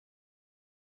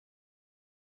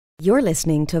You're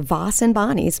listening to Voss and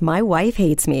Bonnie's My Wife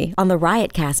Hates Me on the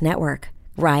Riotcast Network.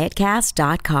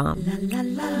 Riotcast.com.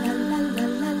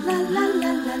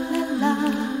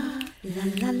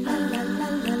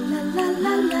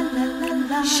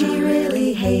 She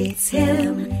really hates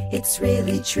him, it's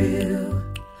really true.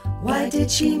 Why did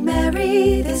she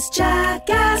marry this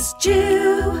jackass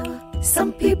Jew?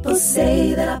 Some people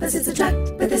say that opposites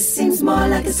attract, but this seems more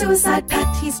like a suicide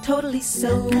pact. He's totally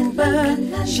sober,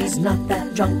 she's not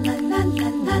that drunk.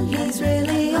 He's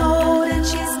really old and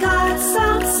she's got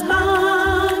some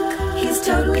spunk. He's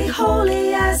totally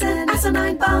holy as an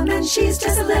asinine bomb, and she's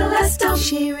just a little less dumb.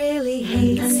 She really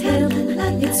hates him,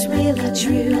 it's really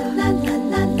true.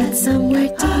 But somewhere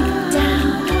deep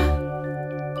down,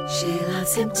 she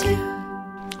loves him too.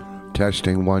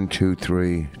 Testing, 1, 2,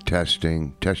 3.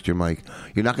 Testing. Test your mic.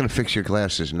 You're not going to fix your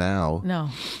glasses now. No,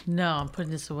 I'm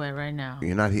putting this away right now.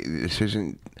 You're not. This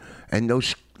isn't. And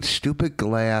those stupid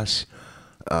glass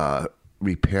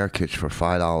repair kits for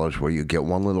 $5, where you get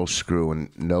one little screw and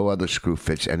no other screw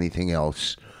fits anything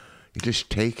else. You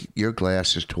just take your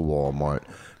glasses to Walmart.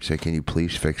 Say, "Can you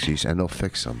please fix these?" And they'll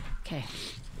fix them. Okay.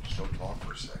 So talk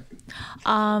for a second.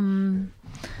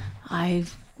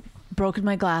 I've broken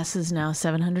my glasses now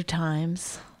 700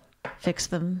 times. Fixed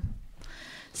them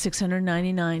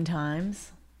 699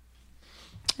 times.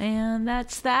 And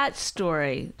that's that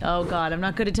story. Oh, God, I'm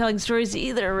not good at telling stories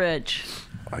either, Rich.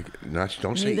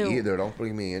 Don't say either. Don't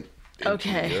bring me in.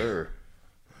 Okay.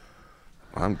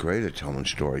 I'm great at telling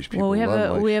stories. People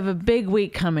well, we have a big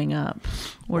week coming up.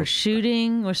 We're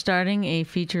starting a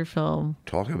feature film.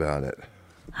 Talk about it.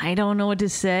 I don't know what to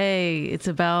say. It's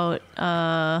about...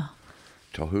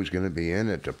 Tell who's going to be in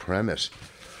it, the premise.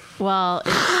 Well,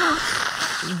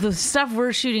 the stuff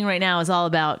we're shooting right now is all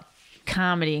about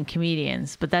comedy and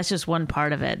comedians, but that's just one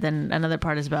part of it. Then another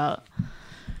part is about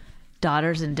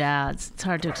daughters and dads. It's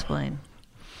hard to explain.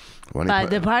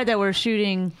 But the part that we're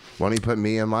shooting... Why don't you put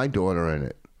me and my daughter in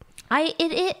it?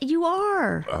 You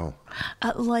are. Oh.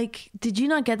 Did you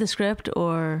not get the script,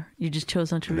 or you just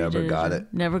chose not to read it? Never got it.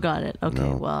 Never got it. Okay,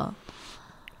 no. Well...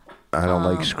 I don't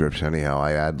like scripts anyhow.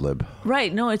 I ad-lib.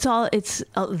 Right. No, it's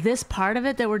this part of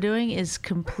it that we're doing is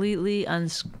completely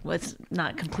it's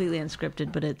not completely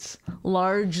unscripted, but it's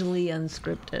largely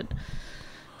unscripted.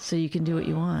 So you can do what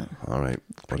you want. All right.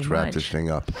 Let's wrap this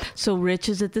thing up. So Rich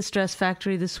is at the Stress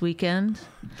Factory this weekend.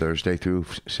 Thursday through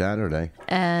Saturday.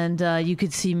 And you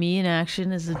could see me in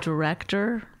action as a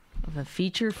director of a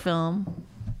feature film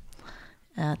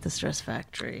at the Stress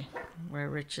Factory, where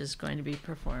Rich is going to be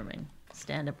performing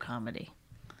stand-up comedy.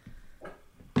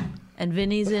 And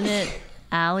Vinny's in it.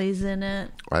 Allie's in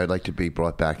it. I'd like to be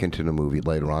brought back into the movie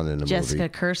later on in the movie. Jessica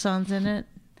Kerson's in it.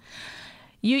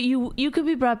 You could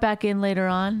be brought back in later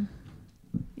on.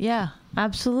 Yeah,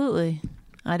 absolutely.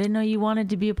 I didn't know you wanted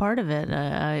to be a part of it.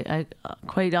 I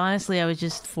quite honestly, I was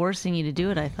just forcing you to do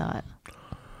it, I thought.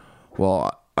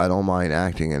 Well, I don't mind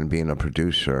acting and being a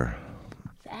producer.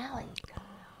 Allie.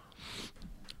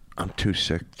 I'm too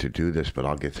sick to do this, but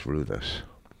I'll get through this.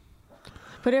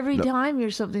 But every time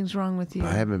something's wrong with you.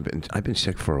 I've been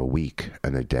sick for a week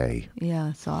and a day. Yeah,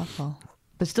 it's awful.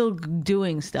 But still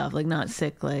doing stuff, like not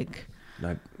sick, like...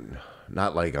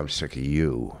 Not like I'm sick of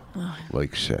you,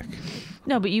 like sick.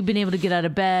 No, but you've been able to get out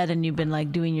of bed, and you've been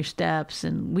like doing your steps,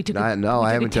 and we took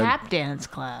a tap dance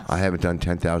class. I haven't done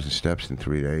 10,000 steps in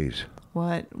 3 days.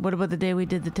 What about the day we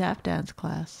did the tap dance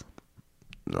class?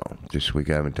 No, this week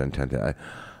I haven't done 10,000.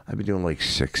 I've been doing like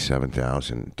 6,000,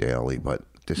 7,000 daily, but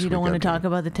this week... You don't want to talk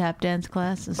about the tap dance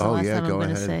class? That's the last time I'm going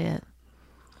to say it.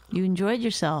 You enjoyed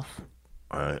yourself.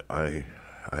 I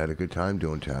had a good time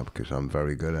doing tap because I'm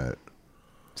very good at it.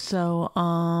 So,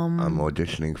 I'm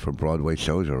auditioning for Broadway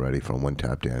shows already from one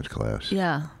tap dance class.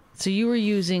 Yeah. So you were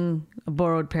using a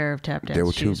borrowed pair of tap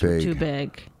dance shoes. They were too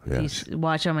big. Yes.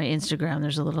 Watch on my Instagram.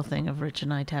 There's a little thing of Rich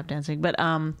and I tap dancing. But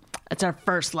it's our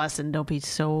first lesson. Don't be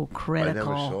so critical. I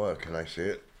never saw it. Can I see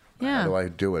it? Yeah. How do I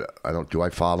do it? Do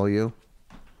I follow you?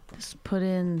 Just put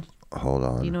in... Hold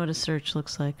on. You know what a search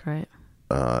looks like, right?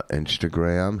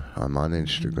 Instagram. I'm on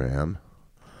Instagram.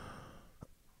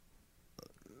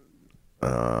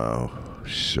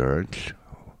 Search.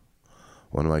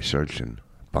 What am I searching?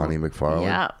 Bonnie McFarlane?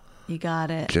 Yeah, you got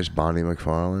it. Just Bonnie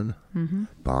McFarlane? Mm-hmm.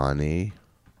 Bonnie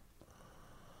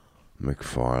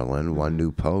McFarlane. One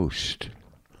new post.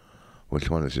 Which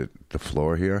one is it? The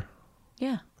floor here?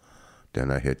 Yeah.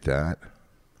 Then I hit that.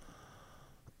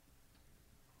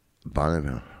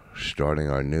 Bonnie, starting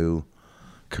our new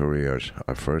careers.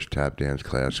 Our first tap dance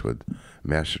class with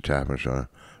master tappers.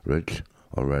 Rich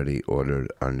already ordered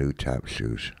our new tap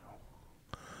shoes.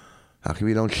 How come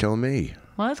you don't show me?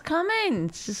 Well, it's coming.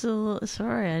 It's just a little...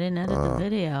 Sorry, I didn't edit the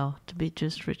video to be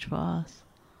just Rich Voss.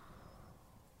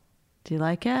 Do you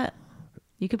like it?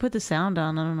 You could put the sound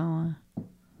on. I don't know why.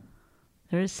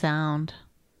 There is sound.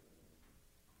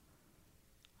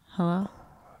 Hello?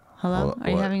 Hello? Are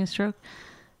you having a stroke?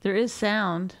 There is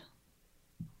sound.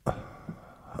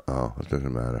 Oh, it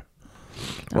doesn't matter.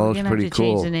 Well, it's pretty have to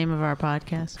cool. Change the name of our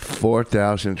podcast.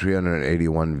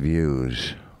 4,381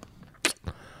 views.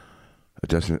 It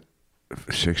doesn't.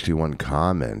 61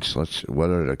 comments. What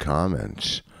are the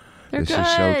comments? They're this good. is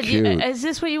so cute. Is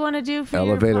this what you want to do for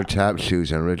Elevator tap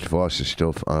shoes and Rich Voss is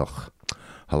still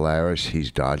hilarious. He's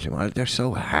dodging. They're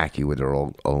so hacky with their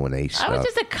old O&A stuff. I was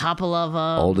just a couple of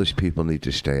them. Oldest people need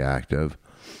to stay active.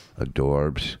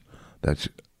 Adorbs. That's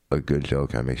a good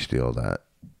joke. I may steal that.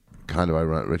 Kind of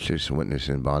ironic. Rich is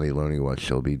witnessing Bonnie learning what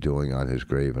she'll be doing on his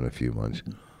grave in a few months.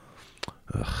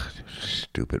 Ugh,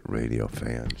 stupid radio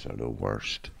fans are the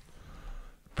worst.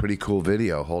 Pretty cool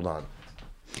video. Hold on.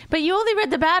 But you only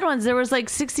read the bad ones. There was like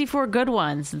 64 good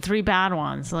ones and 3 bad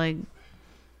ones. Like,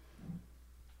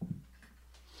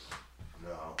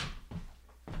 no.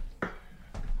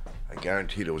 I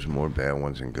guarantee there was more bad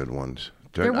ones than good ones.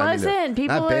 there wasn't.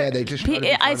 People not bad. They just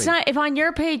it's not. If on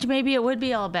your page, maybe it would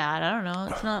be all bad. I don't know.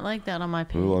 It's not like that on my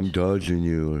page. Oh, I'm dodging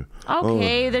you.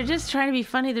 Okay, they're just trying to be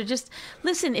funny. They're just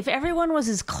listen. If everyone was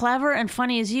as clever and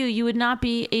funny as you would not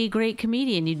be a great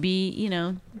comedian. You'd be,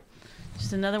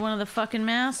 just another one of the fucking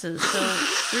masses.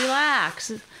 So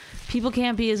relax. People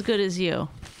can't be as good as you.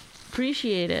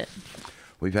 Appreciate it.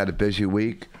 We've had a busy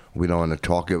week. We don't want to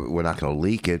talk it. We're not going to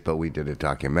leak it, but we did a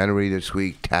documentary this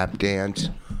week, Tap Dance.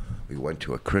 We went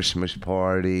to a Christmas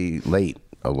party,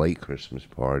 a late Christmas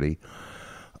party.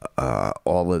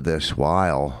 All of this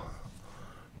while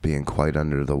being quite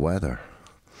under the weather.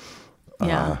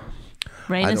 Yeah.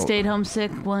 Raina stayed home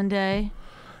sick one day.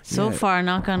 So far,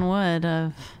 knock on wood,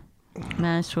 I've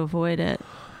managed to avoid it.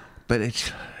 But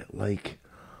it's like,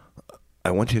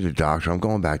 I went to the doctor. I'm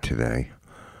going back today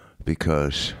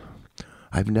because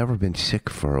I've never been sick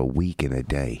for a week and a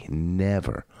day.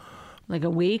 Never. Like a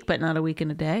week, but not a week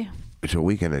and a day? It's a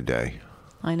week and a day.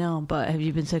 I know, but have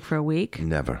you been sick for a week?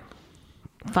 Never.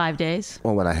 5 days?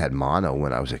 Well, when I had mono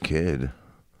when I was a kid,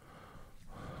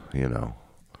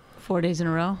 4 days in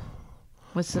a row?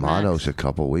 What's the mono's max? a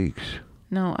couple weeks.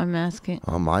 No, I'm asking.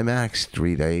 My max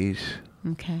 3 days.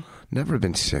 Okay. Never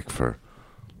been sick for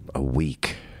a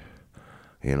week.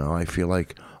 I feel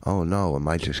like, oh no, am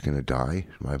I just going to die?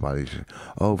 My body's,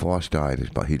 Voss died,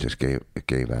 but he just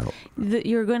gave out.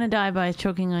 You're going to die by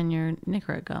choking on your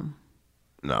Nicorette gum.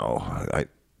 No,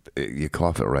 you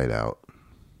cough it right out.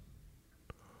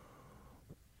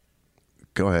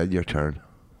 Go ahead, your turn.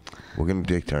 We're going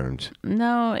to take turns.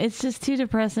 No, it's just too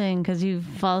depressing because you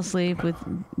fall asleep with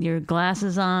your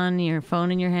glasses on, your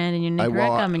phone in your hand, and your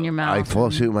Nicorette gum in your mouth. I fall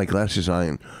asleep with my glasses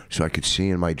on so I could see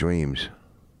in my dreams.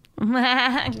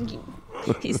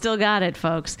 He still got it,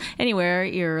 folks.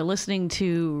 Anyway, you're listening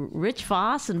to Rich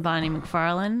Voss and Bonnie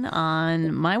McFarlane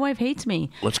on My Wife Hates Me.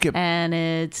 And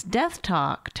it's death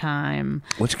talk time.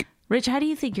 Rich, how do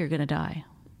you think you're going to die?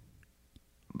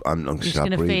 I'm you're just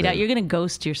going to fade out. You're going to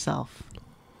ghost yourself.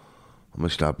 I'm going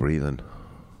to stop breathing.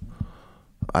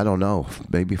 I don't know.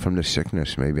 Maybe from the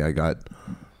sickness. Maybe I got,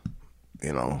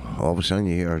 all of a sudden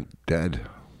you hear dead.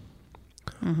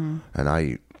 Mm-hmm. And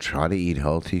I try to eat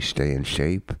healthy, stay in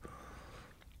shape.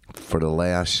 For the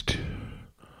last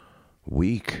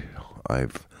week,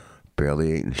 I've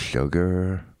barely eaten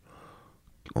sugar.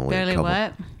 Barely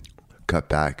what? Cut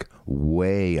back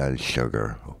way on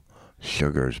sugar.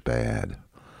 Sugar's bad.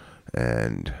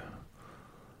 And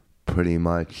pretty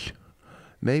much,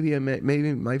 maybe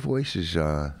my voice is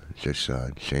just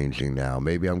changing now.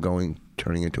 Maybe I'm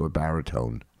turning into a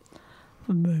baritone.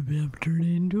 Maybe I'm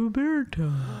turning into a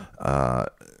baritone. I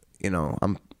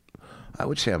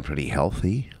would say I'm pretty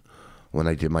healthy. When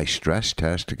I did my stress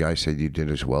test, the guy said you did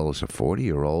as well as a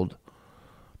 40-year-old.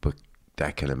 But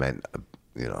that could have meant,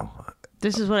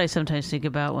 This is what I sometimes think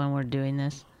about when we're doing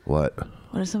this. What?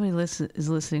 What if somebody is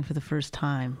listening for the first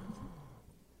time?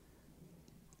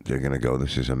 They're going to go,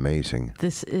 this is amazing.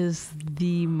 This is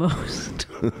the most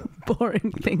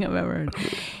boring thing I've ever heard.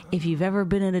 If you've ever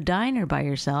been in a diner by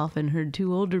yourself and heard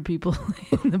 2 older people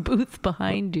in the booth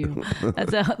behind you,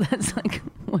 that's like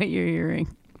what you're hearing.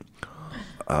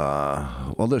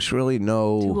 Well, there's really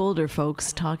no... 2 older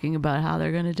folks talking about how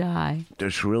they're going to die.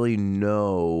 There's really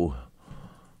no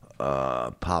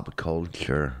pop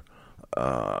culture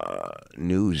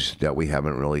news that we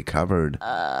haven't really covered.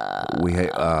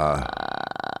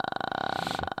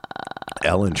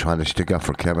 Ellen trying to stick up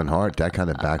for Kevin Hart, that kind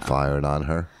of backfired on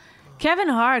her. Kevin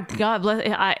Hart, God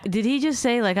bless. Did he just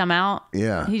say like I'm out?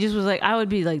 Yeah. He just was like, I would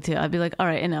be like too. I'd be like, all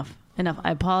right, enough.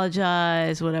 I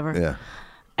apologize, whatever. Yeah.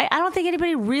 I don't think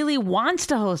anybody really wants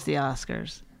to host the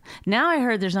Oscars. Now I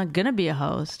heard there's not going to be a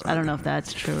host. I don't know if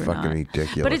that's true or Fucking not.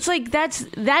 ridiculous. But it's like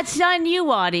that's on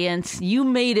you, audience. You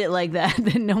made it like that.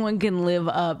 That no one can live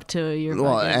up to your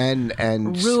Well, fucking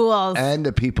and rules. and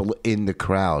the people in the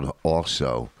crowd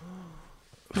also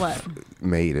What?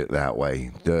 made it that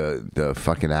way. The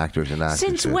fucking actors and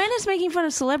actresses. Since when is making fun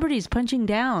of celebrities punching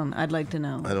down? I'd like to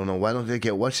know. I don't know. Why don't they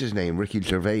get what's his name? Ricky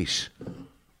Gervais.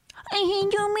 I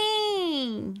hate you,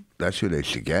 me. That's who they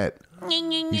should get.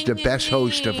 He's the best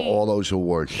host of all those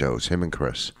award shows. Him and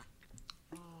Chris.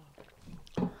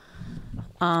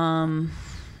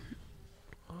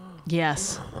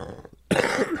 Yes.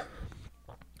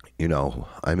 You know,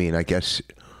 I mean, I guess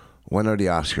when are the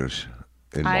Oscars?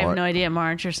 In I have March? no idea,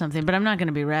 March or something, but I'm not going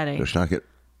to be ready. Let's not get.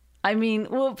 I mean,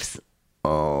 whoops.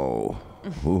 Oh.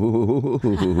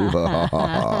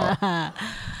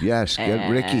 Yes, get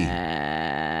Ricky.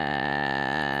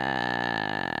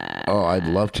 Oh, I'd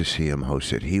love to see him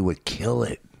host it. He would kill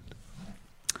it.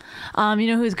 You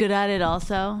know who's good at it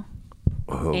also?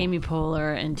 Oh. Amy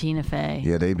Poehler and Tina Fey.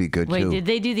 Yeah, they'd be good Wait, too. did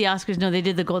they do the Oscars? No, they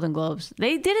did the Golden Globes.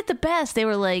 They did it the best. They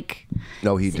were like,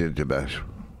 No, he did the best.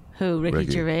 who? Ricky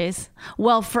Ricky. Gervais?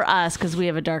 Well, for us, because we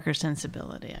have a darker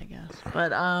sensibility, I guess.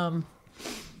 But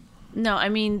no, I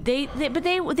mean they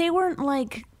weren't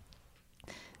like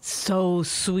so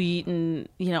sweet and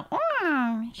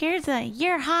here's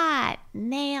you're hot,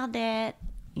 nailed it,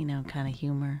 kind of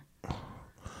humor.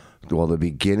 Well, the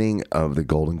beginning of the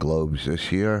Golden Globes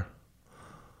this year,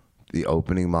 the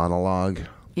opening monologue,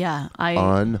 Yeah,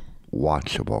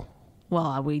 unwatchable.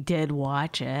 Well, we did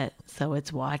watch it, so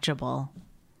it's watchable.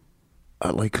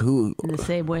 Like who? In the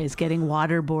same way as getting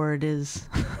waterboard is.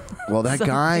 Well, that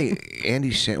guy,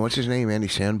 what's his name? Andy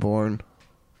Sanborn.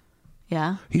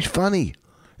 Yeah. He's funny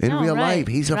in No, real right, life.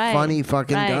 He's a right, funny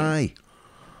fucking right. guy.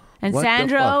 And What the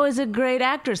Sandra fuck? Oh is a great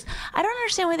actress. I don't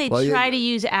understand why they Well, try yeah. to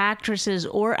use actresses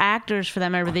or actors for that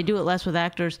matter, but they do it less with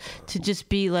actors to just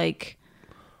be like,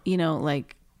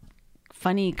 like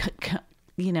funny,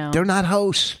 They're not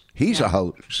hosts. He's a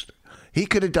host. He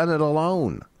could have done it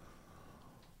alone.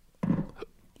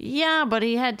 Yeah, but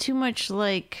he had too much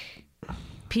like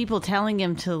people telling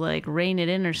him to like rein it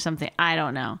in or something. I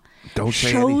don't know. Don't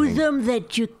say Show anything. them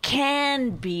that you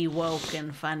can be woke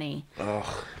and funny.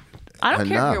 I don't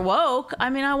care enough. if you're woke. I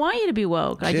mean, I want you to be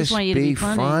woke. I just want you to be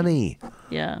funny.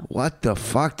 Yeah. What the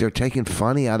fuck? They're taking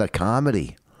funny out of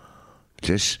comedy.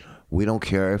 We don't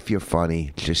care if you're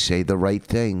funny. Just say the right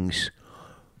things.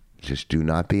 Just do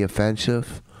not be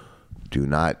offensive. Do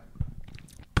not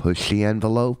push the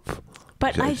envelope.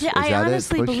 But Is I that it?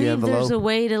 honestly Push the believe there's envelope? a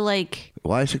way to like,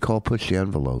 Why is it called push the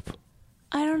envelope?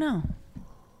 I don't know.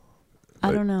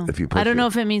 I don't know. If you I push don't know it-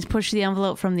 if it means push the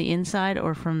envelope from the inside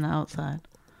or from the outside.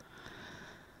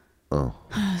 Oh.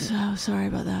 So sorry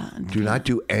about that. Do not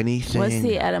do anything. What's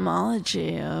the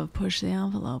etymology of push the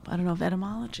envelope? I don't know if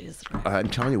etymology is the right. I'm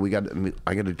telling you,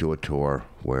 I got to do a tour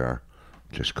where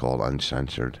just called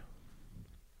Uncensored.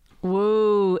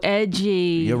 Woo,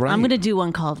 edgy. You're right. I'm going to do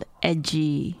one called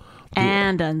Edgy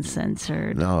and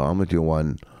Uncensored No, I'm going to do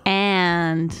one.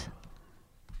 and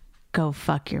Go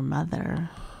Fuck Your Mother.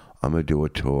 I'm going to do a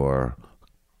tour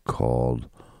called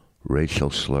Racial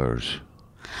Slurs.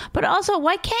 But also,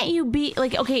 why can't you be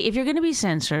like, okay, if you're going to be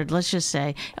censored, let's just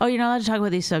say, oh, you're not allowed to talk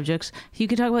about these subjects. You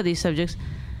can talk about these subjects.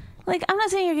 Like, I'm not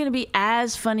saying you're going to be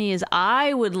as funny as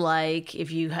I would like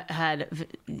if you had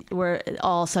where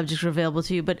all subjects were available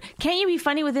to you. But can't you be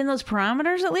funny within those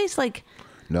parameters at least? Like,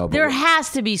 No, but there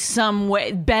has to be some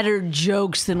way better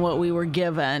jokes than what we were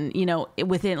given,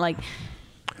 within like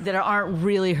that aren't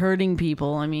really hurting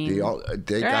people. I mean,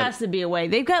 there has to be a way.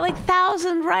 They've got like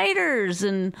 1,000 writers,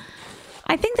 and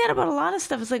I think that about a lot of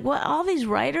stuff. It's like, what, all these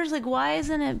writers, like, why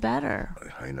isn't it better?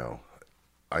 I know.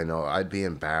 I'd be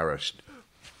embarrassed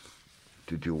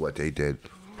to do what they did.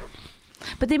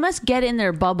 But they must get in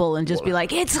their bubble and just be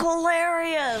like, it's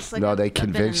hilarious. Like, No, they I've been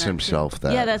in convince that themselves too.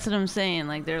 that. Yeah, that's what I'm saying.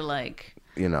 Like, they're like,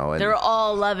 And they're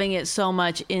all loving it so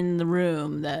much in the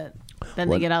room that then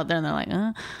they What- get out there and they're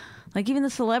like, like even the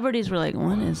celebrities were like,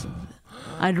 what is it?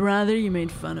 I'd rather you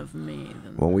made fun of me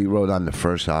than when we wrote on the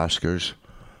first Oscars,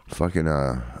 fucking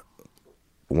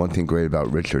one thing great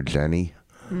about Richard Denny,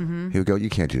 he would go, you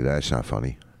can't do that. It's not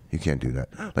funny. You can't do that.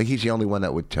 Like, he's the only one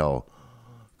that would tell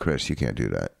Chris, you can't do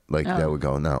that. Like, that would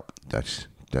go, no, that's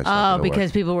not gonna because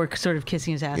work. people were sort of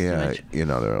kissing his ass too Yeah, much.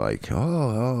 they're like,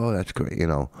 oh, that's great.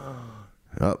 No,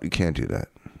 you can't do that.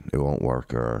 It won't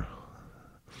work.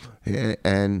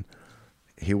 And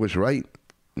he was right.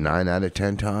 9 out of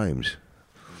 10 times.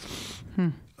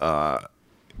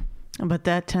 But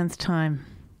that 10th time,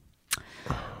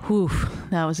 whew,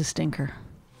 that was a stinker.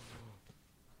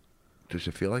 Does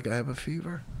it feel like I have a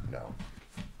fever? No.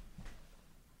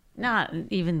 Not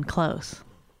even close.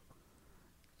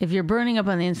 If you're burning up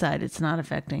on the inside, it's not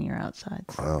affecting your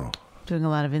outsides. Oh. Doing a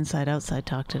lot of inside-outside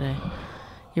talk today.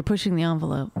 You're pushing the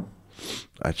envelope.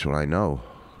 That's what I know.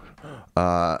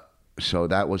 So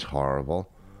that was horrible.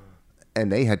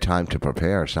 And they had time to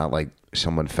prepare. It's not like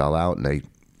someone fell out and they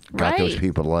got those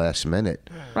people last minute.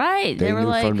 Right. They were knew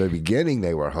like, from the beginning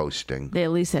they were hosting. they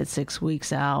at least had 6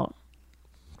 weeks out.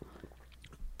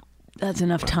 That's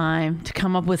enough time to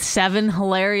come up with 7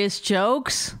 hilarious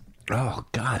jokes. Oh,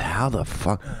 God, how the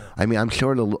fuck? I mean, I'm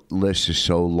sure the list is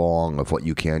so long of what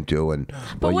you can't do, and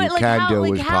what you can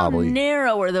do is probably... How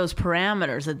narrow are those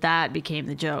parameters that became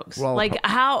the jokes? Well, like,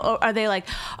 how are they like,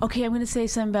 okay, I'm going to say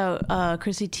something about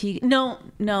Chrissy Teigen.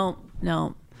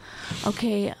 No.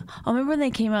 Okay, remember when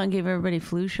they came out and gave everybody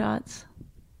flu shots?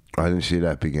 I didn't see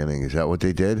that beginning. Is that what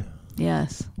they did?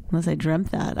 Yes, unless I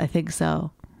dreamt that. I think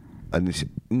so.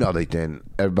 No, they didn't.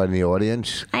 Everybody in the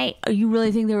audience? You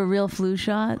really think they were real flu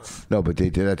shots? No, but they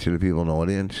did that to the people in the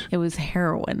audience? It was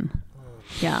heroin.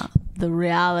 Yeah. The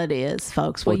reality is,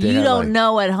 folks, what Well, you don't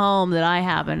know at home that I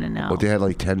happen to know. Well, they had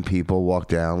like 10 people walk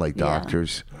down, like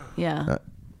doctors. Yeah.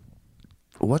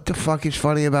 What the fuck is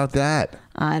funny about that?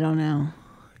 I don't know.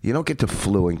 You don't get the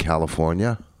flu in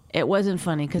California. It wasn't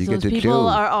funny because You those get the people Jew.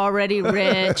 are already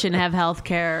rich and have health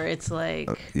care. It's like...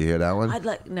 You hear that one?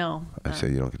 No. I say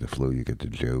you don't get the flu, you get the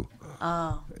Jew.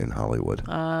 Oh. In Hollywood.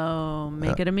 Oh,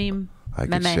 make it a meme. I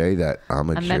could say that. I'm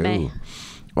a Jew. meme.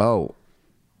 Oh,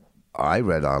 I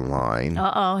read online.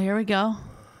 Uh-oh, here we go.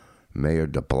 Mayor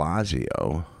de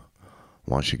Blasio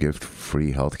wants to give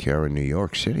free health care in New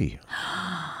York City.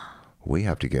 We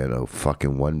have to get a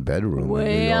fucking 1-bedroom in New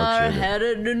We York are City.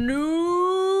 headed to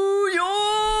New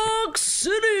York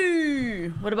City.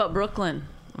 What about Brooklyn?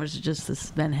 Or is it just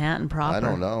this Manhattan proper? I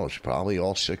don't know. It's probably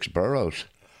all 6 boroughs.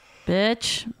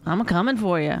 Bitch, I'm coming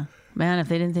for you. Man, if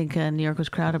they didn't think New York was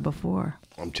crowded before.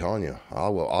 I'm telling you,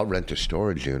 I'll rent a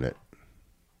storage unit.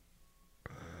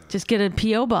 Just get a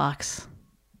P.O. box.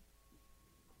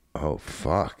 Oh,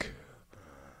 fuck.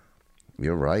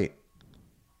 You're right.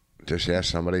 Just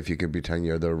ask somebody if you could pretend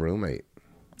you're their roommate.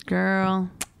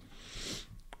 Girl.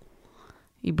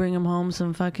 You bring them home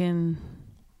some fucking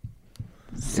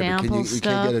sample You stuff.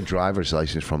 can't get a driver's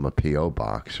license from a P.O.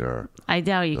 box or... I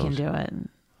doubt you can do it.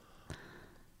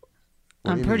 What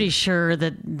do I'm you pretty mean? sure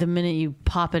that the minute you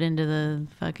pop it into the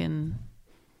fucking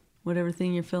whatever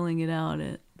thing you're filling it out,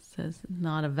 it says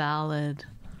not a valid.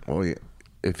 Well,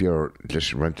 if you're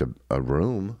just rent a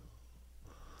room,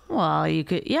 Well, you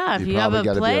could, yeah, if you have probably a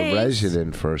got to be place. a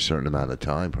resident for a certain amount of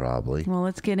time, probably. Well,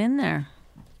 let's get in there.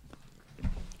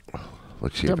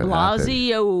 Let's see De if it happens.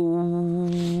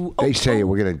 Blasio. They say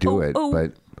we're going to do it, oh.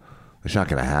 but it's not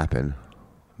going to happen.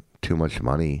 Too much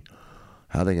money.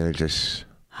 How are they going to just...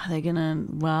 Are they gonna?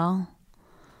 Well,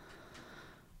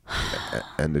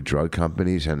 And the drug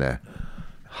companies and the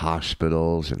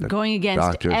hospitals and the going against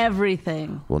doctors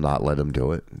everything. will not let them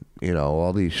do it. You know,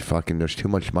 all these fucking... There's too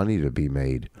much money to be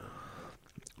made.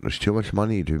 There's too much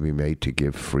money to be made to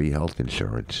give free health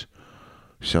insurance.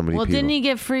 So many Well, people... didn't he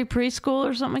get free preschool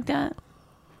or something like that?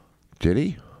 Did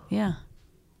he? Yeah.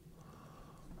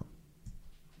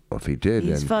 Well, if he did,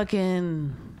 He's then...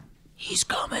 fucking. He's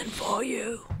coming for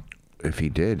you. If he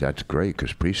did, that's great,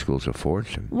 because preschool's a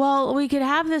fortune. Well, we could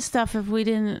have this stuff if we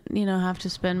didn't, have to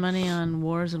spend money on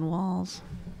wars and walls.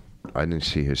 I didn't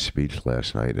see his speech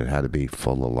last night. It had to be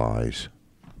full of lies.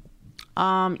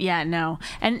 Yeah, no.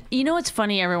 And you know what's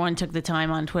funny? Everyone took the time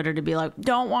on Twitter to be like,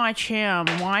 don't watch him.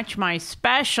 Watch my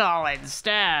special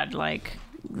instead. Like,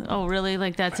 oh, really?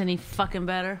 Like, that's any fucking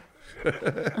better?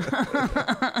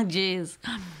 Jeez.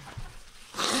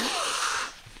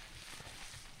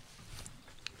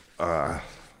 All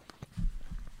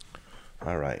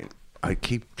right. I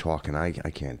keep talking. I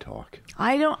can't talk.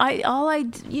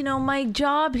 My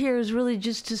job here is really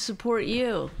just to support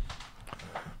you.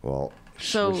 Well,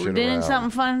 So switch it didn't around. something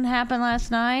fun happen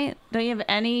last night? Don't you have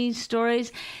any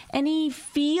stories? Any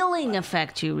feeling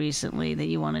affect you recently that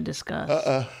you want to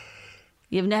discuss?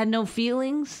 You haven't had no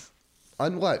feelings?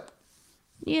 On what?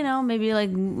 Maybe like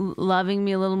loving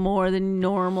me a little more than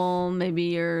normal. Maybe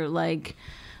you're like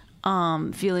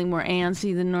feeling more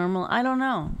antsy than normal. I don't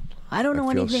know. I don't know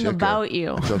I feel anything sicker. about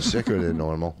you. I feel sicker than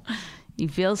normal. You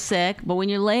feel sick, but when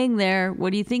you're laying there,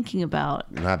 what are you thinking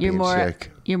about? Not being sick.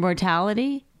 Your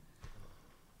mortality?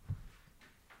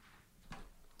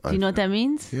 Do you know what that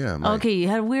means? Yeah, Okay, you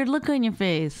had a weird look on your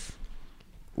face.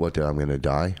 What, that I'm going to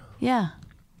die? Yeah.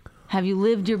 Have you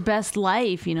lived your best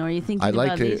life? Are you thinking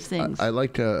about these things? I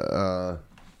like to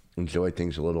enjoy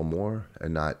things a little more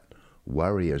and not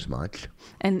worry as much.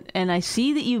 And I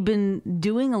see that you've been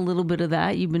doing a little bit of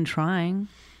that. You've been trying.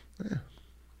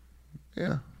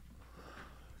 Yeah.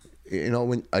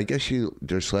 When I guess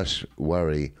there's less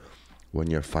worry when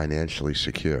you're financially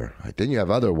secure. Then you have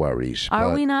other worries.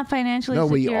 Are we not financially secure?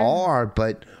 No, we are,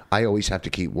 but I always have to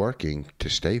keep working to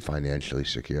stay financially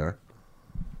secure.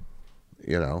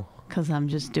 Because I'm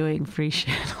just doing free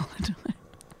shit all the time.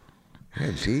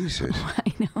 Yeah, Jesus.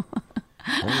 I know.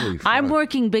 Holy fuck. I'm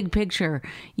working big picture.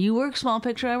 You work small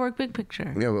picture, I work big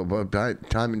picture. Yeah, but by the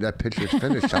time that picture's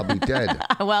finished, I'll be dead.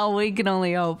 Well, we can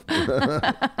only hope.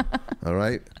 All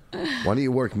right? Why don't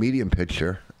you work medium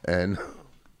picture and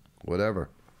whatever?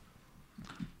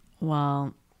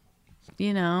 Well,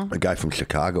 A guy from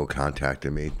Chicago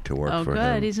contacted me to work for him.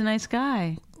 Oh, good. He's a nice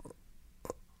guy.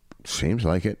 Seems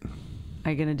like it. Are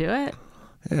you going to do it?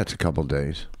 Yeah, it's a couple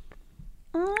days.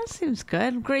 Oh, that seems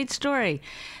good. Great story.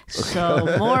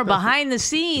 So more behind the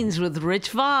scenes with Rich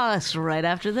Voss right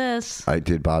after this. I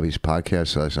did Bobby's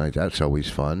podcast last night. That's always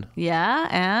fun. Yeah,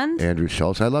 and? Andrew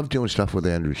Schultz. I love doing stuff with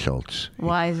Andrew Schultz.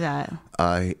 Why is that?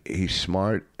 He's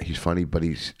smart. He's funny, but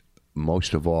he's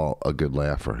most of all a good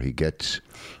laugher.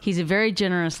 He's a very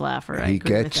generous laugher. I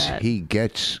agree with that. He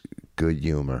gets good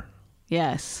humor.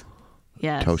 Yes.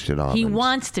 Toasted almonds. He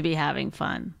wants to be having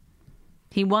fun.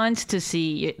 He wants to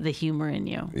see the humor in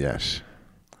you. Yes.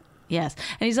 And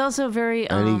he's also very.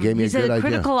 And he gave me a good idea. He's a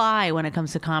critical eye when it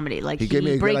comes to comedy. Like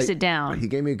he breaks it down. He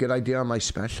gave me a good idea on my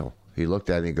special. He looked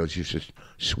at it and he goes, "You should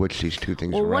switch these two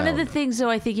things around." Well, one of the things,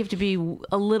 though, I think you have to be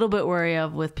a little bit wary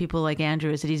of with people like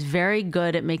Andrew is that he's very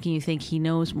good at making you think he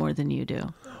knows more than you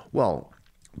do. Well,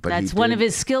 but that's one of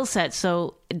his skill sets.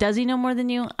 So does he know more than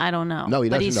you? I don't know. No, he doesn't know more.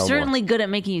 But he's certainly good at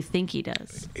making you think he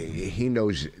does. He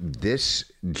knows this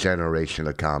generation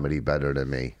of comedy better than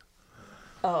me.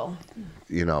 Oh.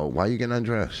 Why are you getting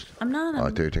undressed? I'm not. I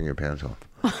thought you were taking your pants off.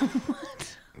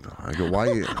 What? I go, why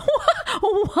are you...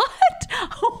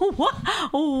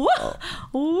 What?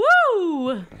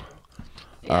 Woo!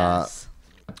 Yes.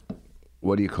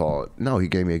 What do you call it? No, he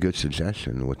gave me a good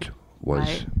suggestion, which was...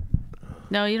 Right.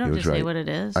 No, you don't have to say what it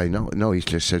is. I know. No, he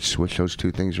just said switch those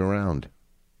two things around.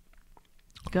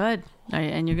 Good.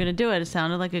 And you're going to do it. It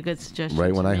sounded like a good suggestion.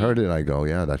 Right when I heard it, I go,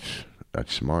 yeah, that's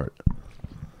smart.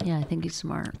 Yeah, I think he's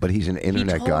smart. But he's an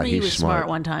internet guy. He told me he was smart. smart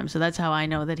one time, so that's how I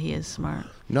know that he is smart.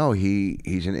 No,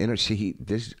 he's an internet. See,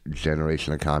 this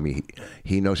generation of comedy,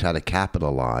 he knows how to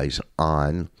capitalize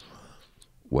on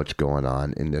what's going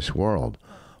on in this world.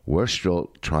 We're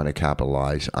still trying to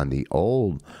capitalize on the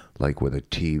old, like with a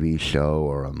TV show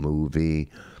or a movie.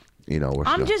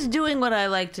 I'm just doing what I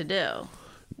like to do.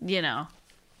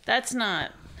 That's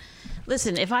not.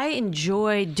 Listen, if I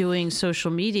enjoy doing social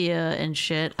media and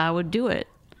shit, I would do it.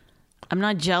 I'm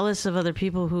not jealous of other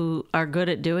people who are good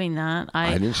at doing that.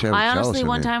 I didn't say I was I honestly jealous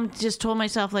one of time just told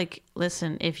myself, like,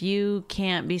 listen, if you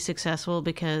can't be successful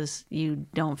because you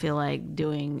don't feel like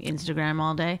doing Instagram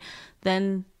all day,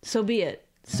 then so be it.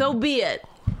 So be it.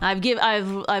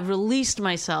 I've released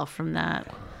myself from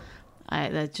that.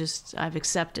 I've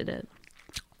accepted it.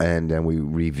 And then we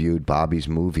reviewed Bobby's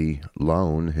movie,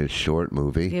 Lone, his short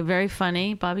movie. Yeah, very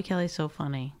funny. Bobby Kelly's so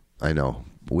funny. I know.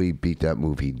 We beat that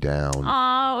movie down.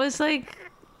 Oh, it was like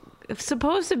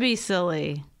supposed to be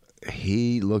silly.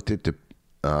 He looked at the.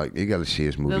 You got to see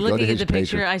his movie. Looking Go to his at the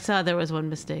picture, page. I saw there was one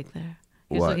mistake there.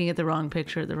 He was looking at the wrong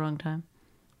picture at the wrong time.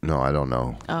 No, I don't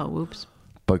know. Oh, whoops.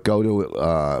 But go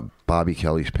to Bobby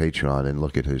Kelly's Patreon and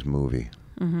look at his movie.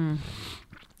 Mm-hmm.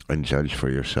 And judge for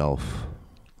yourself.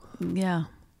 Yeah.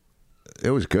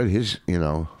 It was good.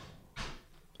 I'm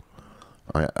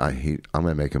going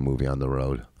to make a movie on the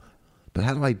road. But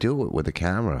how do I do it with a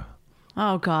camera?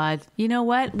 Oh, God. You know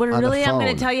what? I'm On the going to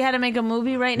phone. tell you how to make a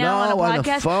movie right now on a podcast?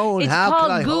 On the phone. It's How called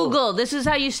can I Google. This is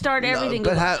how you start everything.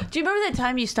 but Google. Do you remember that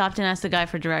time you stopped and asked the guy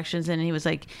for directions and he was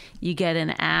like, you get an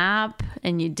app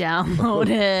and you download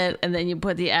it and then you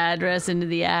put the address into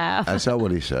the app? That's not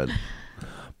what he said.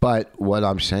 But what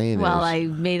I'm saying is... Well, I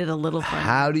made it a little funny.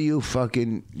 How do you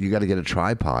you got to get a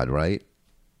tripod, right?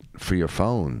 For your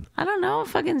phone. I don't know.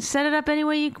 Fucking set it up any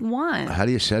way you want. How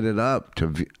do you set it up to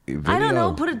video? I don't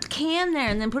know. Put a can there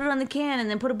and then put it on the can and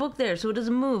then put a book there so it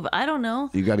doesn't move. I don't know.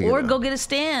 You got to go get a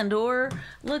stand or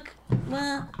look.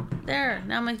 Well, there.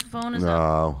 Now my phone is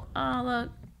up. Oh, look.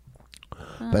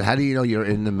 But how do you know you're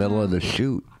in the middle of the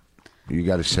shoot? You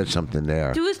got to set something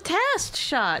there. Do a test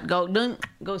shot.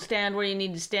 Go stand where you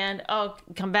need to stand. Oh,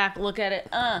 come back. Look at it.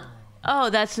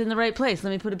 Oh, that's in the right place. Let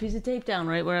me put a piece of tape down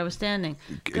right where I was standing.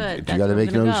 Good. You got to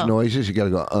make those noises. You got to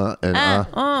go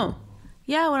and.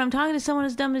 Yeah, when I'm talking to someone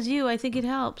as dumb as you, I think it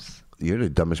helps. You're the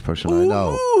dumbest person I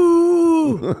know.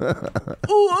 Oh,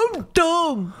 I'm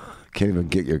dumb. Can't even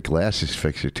get your glasses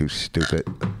fixed. You're too stupid.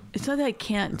 It's not that I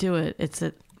can't do it. It's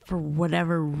that for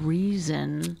whatever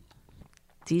reason,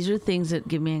 these are things that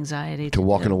give me anxiety. To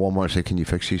walk do. into Walmart and say, "Can you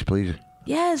fix these, please?"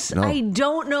 Yes, No. I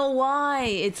don't know why.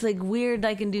 It's like weird.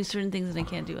 I can do certain things and I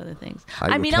can't do other things.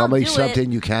 I mean, tell I'll me do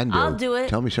something it. you can do. I'll do it.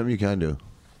 Tell me something you can do.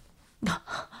 I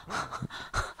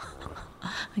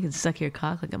can suck your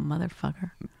cock like a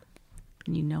motherfucker.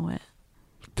 And you know it.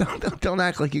 Don't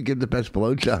act like you give the best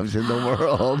blowjobs in the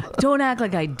world. Don't act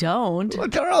like I don't.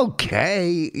 But they're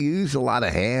okay. You use a lot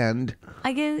of hand.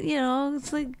 I get,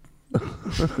 it's like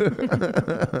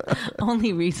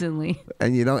only recently.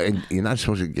 And and you're not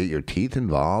supposed to get your teeth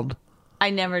involved. I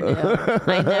never do.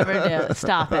 I never do.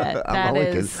 Stop it. That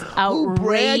is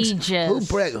outrageous.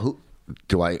 Who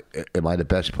brags? Am I the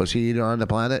best pussy eater on the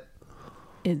planet?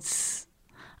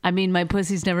 My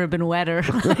pussy's never been wetter.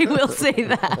 I will say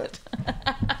that.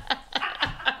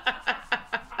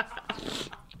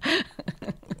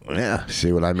 Yeah,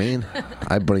 see what I mean?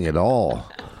 I bring it all.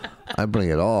 I bring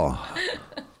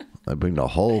the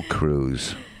whole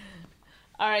cruise.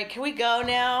 All right, can we go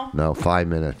now? No, 5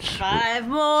 minutes. 5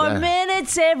 more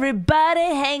minutes, everybody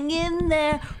hang in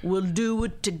there. We'll do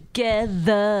it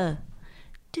together.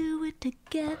 Do it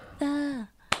together.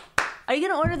 Are you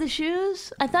going to order the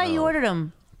shoes? I thought you ordered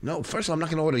them. No, first of all, I'm not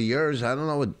going to order yours. I don't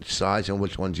know what size and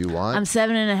which ones you want. I'm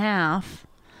 7.5,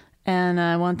 and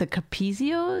I want the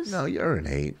Capizios. No, you're an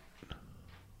 8.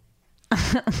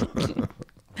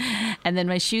 And then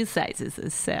my shoe size is a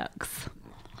 6.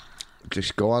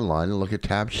 Just go online and look at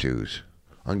Tab shoes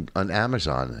on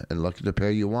Amazon and look at the pair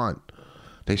you want.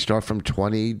 They start from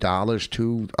 $20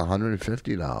 to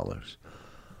 $150.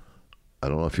 I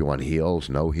don't know if you want heels,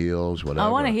 no heels, whatever. I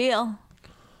want a heel.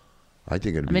 I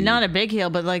think it'd be. Not a big heel,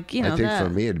 but I think for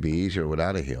me it'd be easier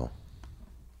without a heel.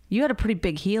 You had a pretty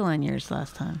big heel on yours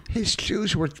last time. His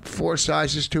shoes were 4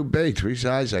 sizes too big, 3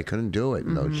 sizes. I couldn't do it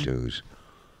in those shoes.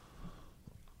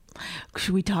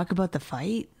 Should we talk about the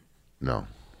fight? No.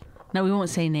 No, we won't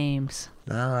say names.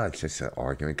 No, it's just an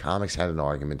argument. Comics had an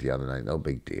argument the other night. No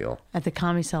big deal. At the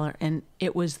Comedy Cellar, and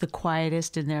it was the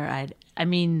quietest in there.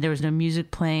 There was no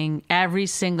music playing. Every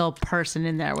single person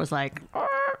in there was like...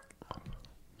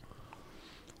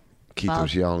 Keith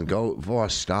was yelling, "Go,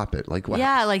 Voss, stop it!" Like what?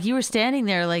 Yeah, like you were standing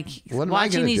there, like What am I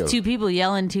watching gonna these do? two people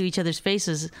yell into each other's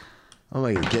faces. I'm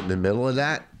like, get in the middle of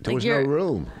that. There Like was no you're-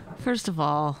 room. First of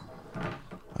all,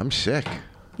 I'm sick.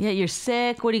 yeah, you're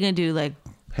sick. What are you gonna do? Like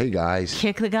Hey guys.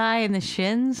 kick the guy in the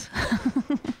shins?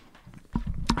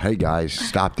 Hey guys,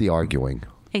 stop the arguing.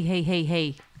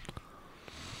 Hey.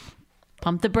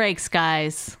 Pump the brakes,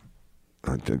 guys.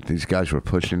 I think these guys were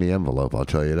pushing the envelope. I'll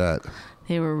tell you that.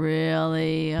 They were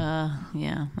really, I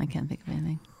can't think of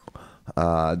anything.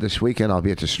 This weekend I'll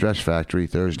be at the Stress Factory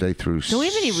Thursday through Do we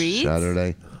have any reads?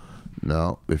 Saturday.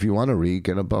 No. If you want to read,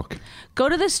 get a book. Go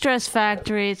to the Stress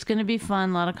Factory. It's going to be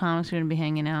fun. A lot of comics are going to be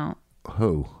hanging out.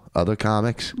 Who? Other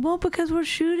comics? Well, because we're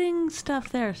shooting stuff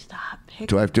there. Stop.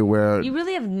 Do I have to wear... You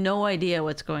really have no idea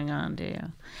what's going on, do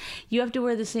you? You have to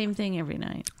wear the same thing every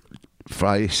night.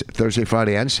 Thursday,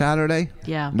 Friday, and Saturday?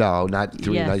 Yeah. No, not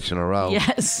 3 Yes. nights in a row.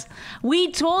 Yes.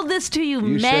 We told this to you,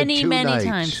 You said many 2 nights.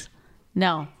 times.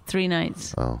 No, 3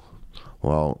 nights. Oh.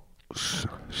 Well...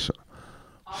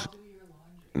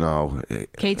 No.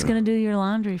 Kate's going to do your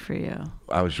laundry for you.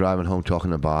 I was driving home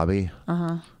talking to Bobby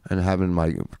and having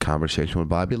my conversation with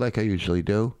Bobby like I usually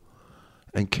do.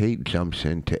 And Kate jumps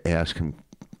in to ask him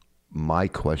my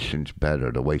questions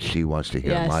better, the way she wants to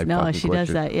hear my fucking she questions.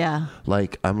 does that, yeah.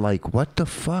 Like, I'm like, what the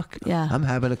fuck? Yeah. I'm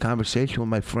having a conversation with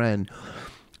my friend.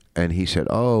 And he said,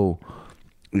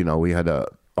 we had a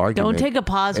argument. Don't take a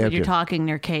pause when you're after- talking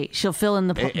near Kate. She'll fill in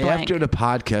the blank. After the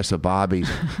podcast of Bobby's,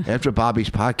 after Bobby's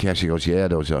podcast, he goes, yeah,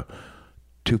 there was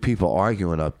 2 people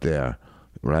arguing up there,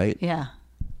 right? Yeah.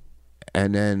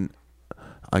 And then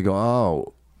I go,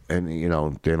 oh, and they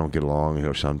don't get along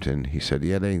or something. He said,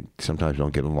 yeah, they sometimes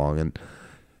don't get along, and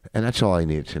that's all I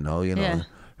needed to know, Yeah.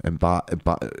 And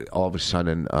all of a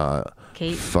sudden,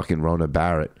 Kate? fucking Rona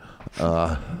Barrett,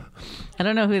 I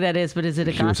don't know who that is, but is it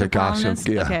a she was a gossip gossip, columnist?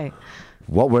 yeah. Okay.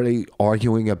 What were they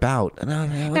arguing about? And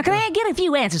Now, can I get a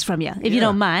few answers from you, if you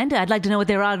don't mind? I'd like to know what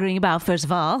they're arguing about, first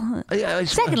of all.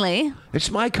 Secondly.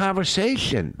 It's my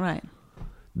conversation. Right.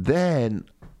 Then,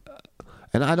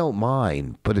 and I don't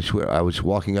mind, but it's where I was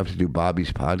walking up to do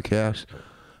Bobby's podcast,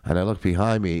 and I look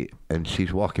behind me, and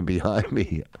she's walking behind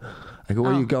me. I go,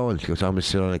 where are you going? She goes, I'm going to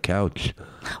sit on the couch.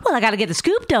 Well, I got to get the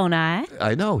scoop, don't I?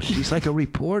 I know. She's like a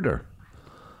reporter.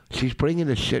 She's bringing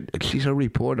the shit. She's a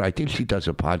reporter. I think she does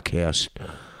a podcast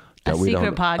that we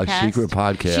secret don't. podcast. A secret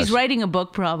podcast. She's writing a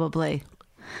book, probably.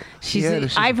 Yeah,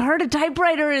 this is- I've heard a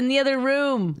typewriter in the other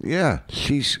room. Yeah,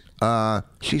 she's Now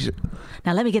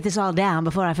let me get this all down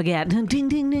before I forget. Ding, ding,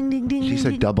 ding, ding, ding. she's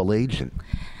a double agent.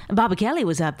 Bobby Kelly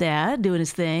was up there doing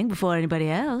his thing before anybody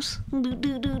else. Do,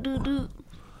 do, do, do, do.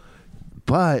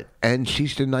 And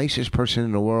she's the nicest person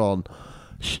in the world.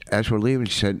 As we're leaving,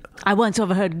 she said, I once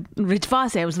overheard Rich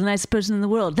Voss say I was the nicest person in the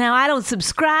world. Now, I don't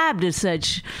subscribe to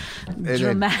such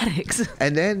dramatics.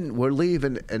 And then we're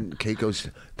leaving, and Kate goes,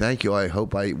 thank you, I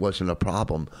hope I wasn't a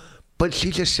problem. But she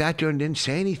just sat there and didn't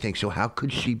say anything, so how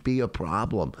could she be a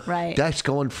problem? Right. That's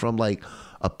going from, like,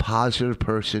 a positive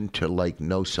person to, like,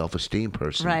 no self-esteem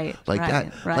person. Right, Like right,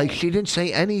 that. right. Like, she didn't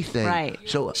say anything. Right.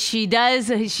 So She does.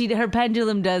 Her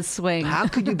pendulum does swing. how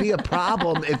could you be a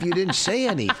problem if you didn't say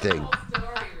anything?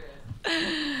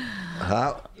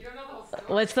 How?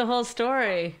 What's the whole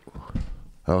story?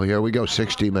 Oh, here we go,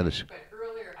 60 minutes. But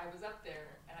earlier I was up there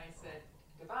and I said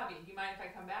to Bobby, do you mind if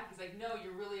I come back? He's like, no,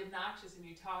 you're really obnoxious and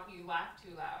you laugh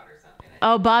too loud or something.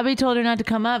 Oh, Bobby told her not to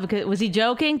come up. Was he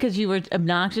joking? Because you were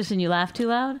obnoxious and you laughed too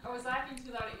loud? I was laughing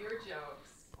too loud at your jokes.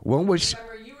 When was...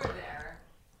 Remember, you were there.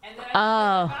 And then Oh.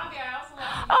 I said, Bobby, I also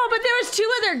laughed. Oh, but there was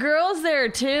 2 other girls there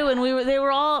too, and they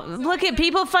were all. Look at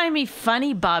people find me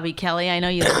funny, Bobby Kelly. I know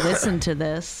you listen to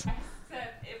this. I said,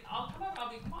 if I'll come up, I'll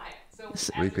be quiet. So as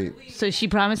we repeat. leave- So she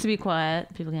promised to be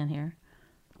quiet. People can't hear.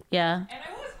 Yeah. And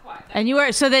I was quiet. And you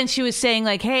were. So then she was saying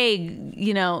like, hey,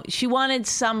 she wanted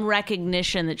some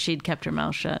recognition that she'd kept her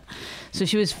mouth shut. So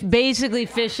she was basically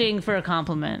fishing for a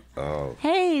compliment. Oh.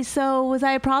 Hey, so was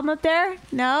I a problem up there?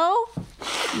 No?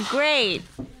 Great.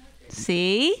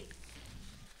 See?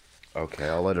 Okay,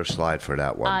 I'll let her slide for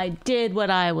that one. I did what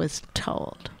I was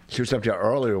told. She was up there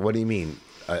earlier. What do you mean?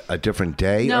 A different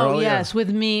day No, earlier? yes, with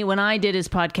me when I did his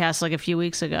podcast like a few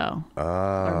weeks ago.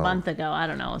 Or a month ago. I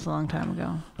don't know. It was a long time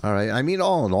ago. All right. I mean,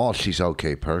 all in all, she's an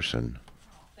okay person.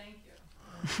 Thank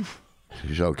you.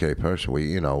 She's an okay person.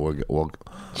 We'll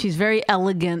She's very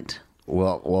elegant.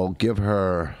 we'll give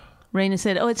her... Raina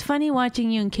said, oh, it's funny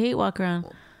watching you and Kate walk around.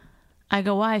 I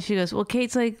go, why? She goes, well,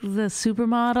 Kate's like the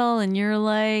supermodel and you're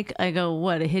like, I go,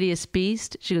 what, a hideous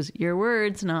beast? She goes, your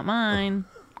words, not mine.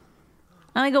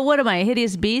 And I go, what am I, a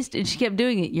hideous beast? And she kept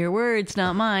doing it. Your words,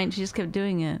 not mine. She just kept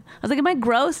doing it. I was like, am I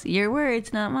gross? Your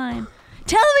words, not mine.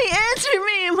 Tell me, answer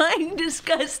me. Am I a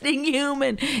disgusting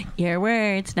human? Your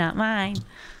words, not mine.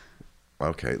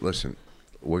 Okay, listen.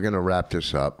 We're going to wrap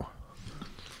this up.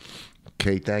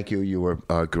 Kate, thank you. You were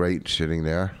great sitting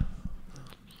there.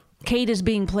 Kate is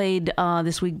being played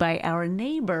this week by our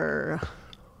neighbor.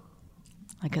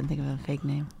 I couldn't think of a fake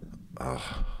name.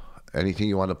 Anything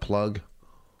you want to plug?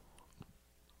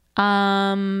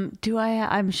 Do I?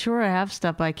 I'm sure I have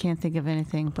stuff, but I can't think of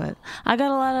anything. But I got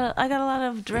a lot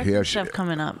of directing Here, stuff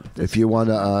coming up. If you want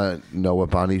to know what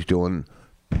Bonnie's doing,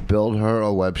 build her a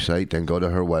website, then go to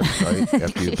her website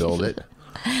after you build it.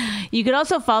 You could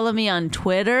also follow me on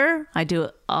Twitter. I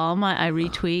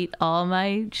retweet all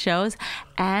my shows,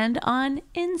 and on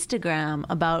Instagram.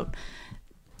 About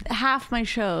half my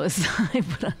shows I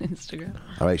put on Instagram.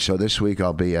 All right, so this week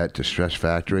I'll be at the Stress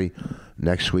Factory.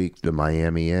 Next week, the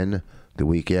Miami Inn. The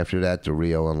week after that, the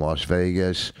Rio in Las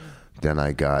Vegas. Then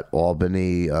I got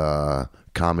Albany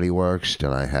Comedy Works.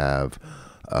 Then I have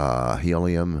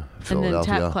Helium,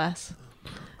 Philadelphia. And then Tap Class.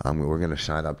 We're going to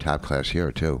sign up Tap Class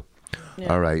here, too.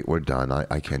 Yeah. All right, we're done.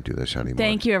 I can't do this anymore.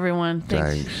 Thank you, everyone.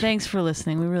 Thanks. Thanks for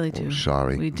listening. We really do.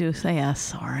 Sorry. We do say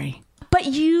sorry. But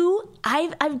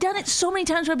I've done it so many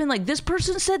times where I've been like, this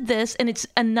person said this, and it's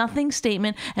a nothing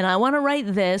statement, and I want to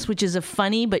write this, which is a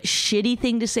funny but shitty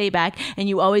thing to say back, and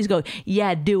you always go,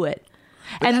 yeah, do it.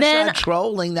 But and that's then not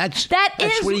trolling. That's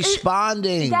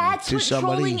responding That's to what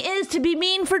somebody. Trolling is, to be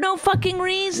mean for no fucking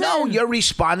reason. No, you're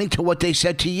responding to what they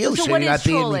said to you. So So what you're is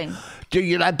not trolling? being. Dude,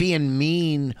 you're not being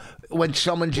mean when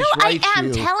someone just No, I writes am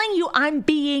you. telling you I'm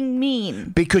being mean.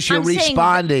 Because you're I'm saying-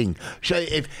 responding. So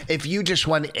if you just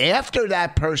went after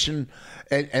that person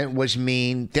and was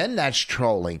mean, then that's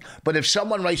trolling. But if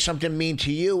someone writes something mean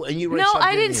to you and you write No, something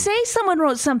I didn't mean, say someone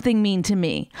wrote something mean to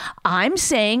me. I'm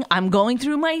saying I'm going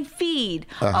through my feed.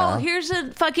 Oh, here's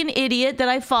a fucking idiot that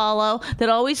I follow that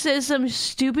always says some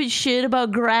stupid shit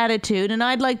about gratitude, and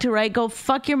I'd like to write, go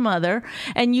fuck your mother.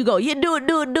 And you go, yeah, do it.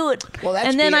 Well, that's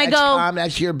and then I that's go,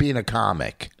 that's you're being a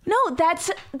comic. no,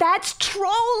 that's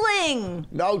trolling.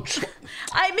 No,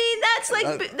 I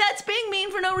mean, that's being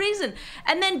mean for no reason.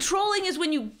 And then trolling is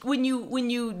when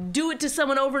you do it to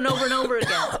someone over and over and over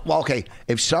again. well, okay.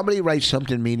 If somebody writes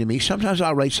something mean to me, sometimes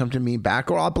I'll write something mean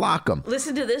back, or I'll block them.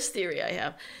 Listen to this theory I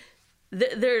have.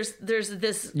 there's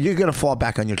this. You're gonna fall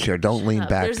back on your chair. Don't lean up.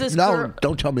 back. There's this No, girl-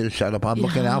 don't tell me to shut up. I'm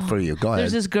looking out for you. Go ahead.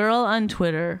 There's this girl on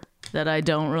Twitter that I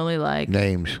don't really like.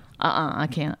 Names. I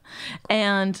can't.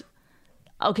 And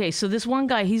okay, so this one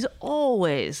guy, he's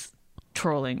always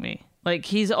trolling me. Like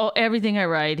everything I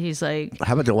write, he's like,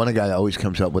 How about the one guy that always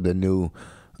comes up with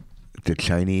the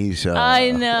Chinese?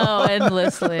 I know,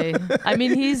 endlessly. I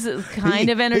mean, he's kind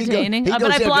of entertaining. he But goes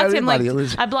I after blocked him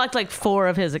everybody. I blocked like 4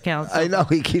 of his accounts. I know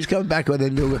he keeps coming back with a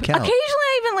new account. Occasionally,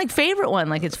 I even like favorite one,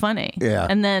 like it's funny. Yeah.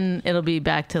 And then it'll be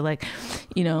back to like,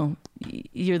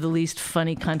 you're the least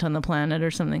funny cunt on the planet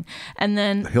or something. And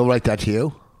then He'll write that to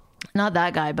you. not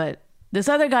that guy, but this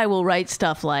other guy will write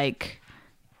stuff like,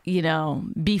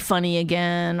 be funny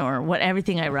again, or what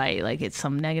everything I write, like it's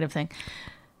some negative thing.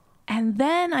 And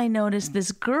then I noticed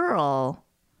this girl,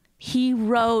 he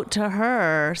wrote to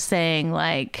her saying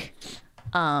like,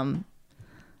 I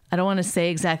don't want to say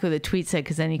exactly what the tweet said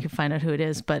because then you can find out who it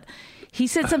is, but he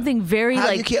said something very How,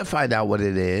 like, you can't find out what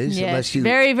it is unless you.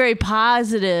 very, very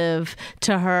positive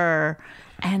to her.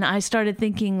 And I started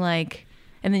thinking like,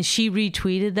 and then she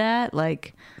retweeted that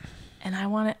like, and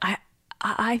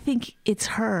I think it's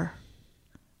her.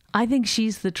 I think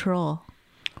she's the troll.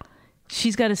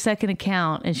 She's got a second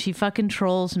account and she fucking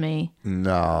trolls me.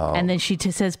 No. And then she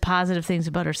says positive things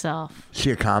about herself. Is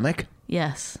she a comic?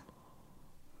 Yes.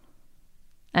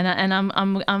 And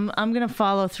I'm gonna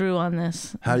follow through on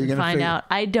this. How are you gonna find figure- out?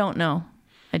 I don't know.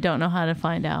 I don't know how to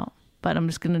find out, but I'm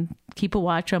just gonna keep a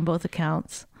watch on both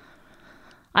accounts.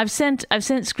 I've sent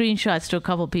screenshots to a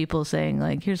couple people saying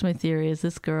like, "Here's my theory: is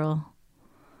this girl,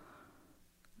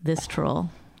 this troll,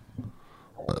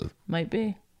 might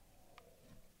be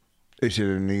Is it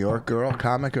a New York girl,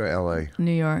 comic, or L.A.?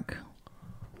 New York."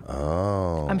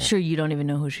 Oh. I'm sure you don't even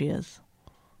know who she is.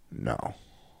 No.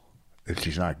 If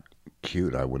she's not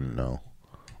cute, I wouldn't know.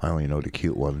 I only know the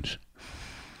cute ones.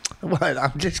 What?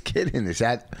 I'm just kidding. Is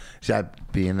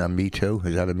that being a Me Too?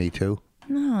 Is that a Me Too?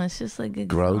 No, it's just like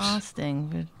Gross.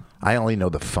 exhausting. I only know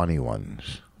the funny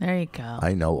ones. There you go.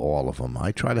 I know all of them.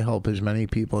 I try to help as many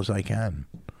people as I can.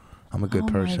 I'm a good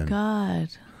person. Oh my God.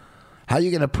 How are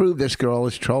you going to prove this girl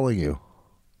is trolling you?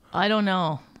 I don't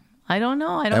know.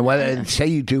 And say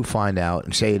you do find out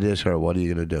and say it is her, what are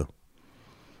you going to do?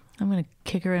 I'm going to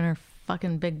kick her in her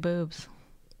fucking big boobs.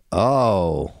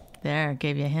 Oh. There,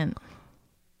 gave you a hint.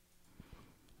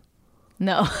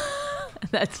 No.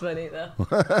 That's funny, though.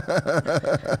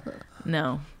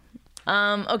 No.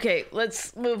 Okay,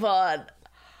 let's move on.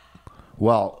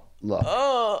 Well, look.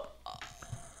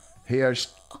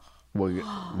 We'll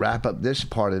wrap up this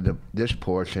part of this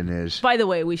portion is... By the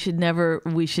way, we should never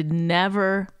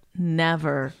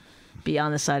be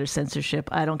on the side of censorship.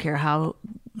 I don't care how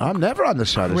I'm never on the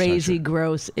side crazy of censorship.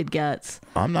 gross it gets.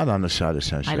 I'm not on the side of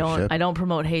censorship. I don't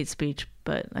promote hate speech,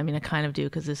 but I mean I kind of do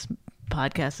because this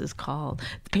podcast is called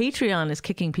Patreon is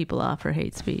kicking people off for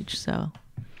hate speech, so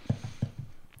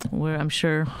I'm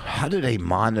sure How do they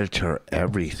monitor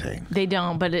everything? they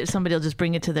don't, but somebody will just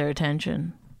bring it to their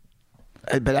attention.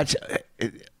 But that's...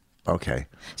 okay.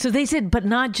 So they said, but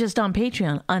not just on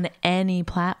Patreon, on any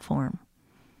platform.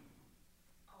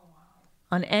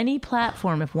 On any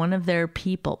platform, if one of their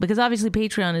people, because obviously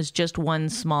Patreon is just one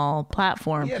small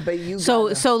platform. Yeah, but you so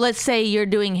gotta- so let's say you're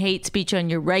doing hate speech on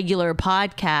your regular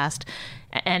podcast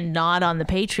and not on the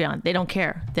Patreon. They don't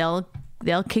care. They'll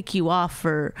kick you off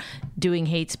for doing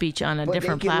hate speech on a But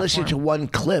different they can platform. listen to one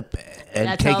clip and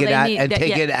That's take all it they out need. and That-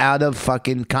 take yeah. it out of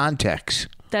fucking context.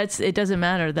 It doesn't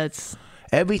matter. That's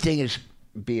Everything is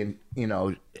being,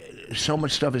 so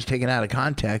much stuff is taken out of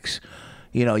context.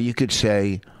 You could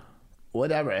say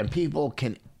whatever, and people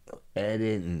can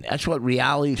edit, and that's what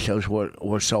reality shows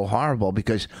were so horrible,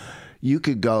 because you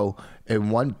could go in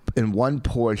one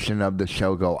portion of the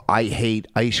show, go, I hate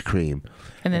ice cream,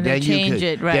 And then they change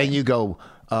it, right. Then you go,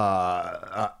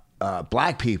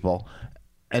 black people.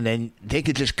 And then they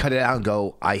could just cut it out and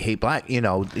go, I hate black.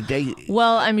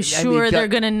 well, I'm sure they're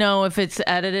going to know if it's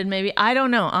edited. Maybe I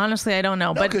don't know. Honestly, I don't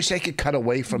know. No, But because they could cut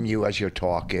away from you as you're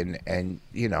talking, and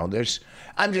there's.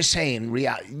 I'm just saying,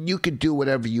 you could do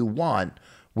whatever you want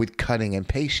with cutting and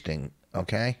pasting.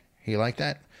 Okay, you like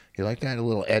that? You like that? A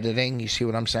little editing. You see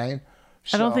what I'm saying?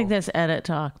 I don't think that's edit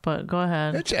talk. But go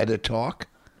ahead. It's edit talk.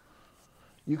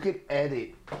 You could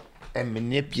edit and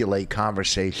manipulate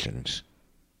conversations.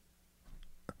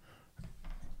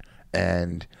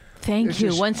 And Thank it's you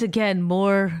just- once again.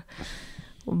 More,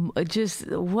 just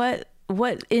what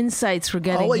insights we're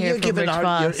getting well, here you're from giving Rich your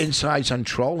Voss. insights on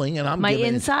trolling, and I'm My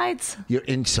giving insights? your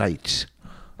insights.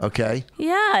 Okay,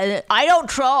 Yeah, I don't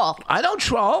troll. I don't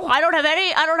troll. I don't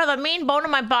have a mean bone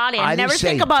in my body. I I never didn't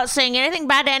think say- about saying anything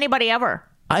bad to anybody ever.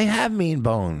 I have mean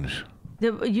bones.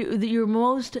 Your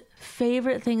most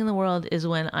favorite thing in the world is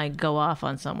when I go off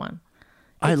on someone.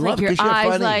 I It's love like your because you're eyes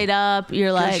funny. light up.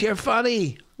 You're 'Cause like, you're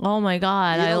funny. oh my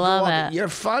God, You I don't love go up- it. You're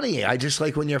funny. I just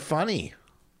like when you're funny.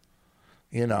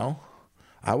 You know,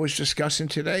 I was discussing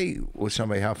today with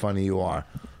somebody how funny you are.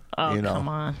 Oh, you know? come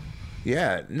on.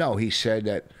 Yeah, no, he said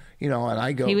that. You know, and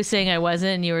I go. He was saying I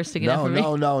wasn't, and you were sticking up for me.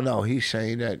 No. He's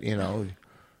saying that you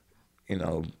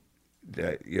know,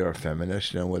 that you're a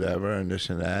feminist and whatever, and this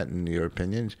and that, and your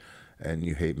opinions, and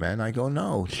you hate men. I go,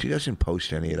 no, she doesn't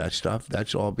post any of that stuff.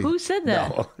 That's all. Who said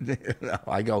that? No,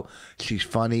 I go, she's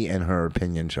funny, and her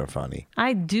opinions are funny.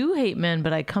 I do hate men,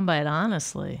 but I come by it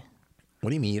honestly.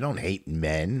 What do you mean you don't hate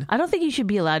men? I don't think you should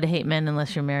be allowed to hate men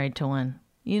unless you're married to one.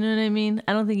 You know what I mean?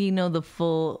 I don't think you know the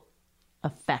full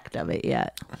effect of it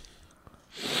yet.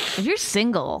 If you're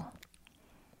single,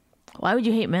 why would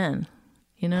you hate men?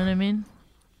 You know what I mean?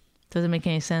 Doesn't make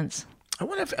any sense. I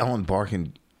wonder if Ellen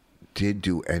Barkin did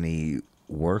do any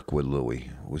work with Louis.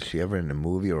 Was she ever in a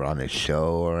movie or on a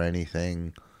show or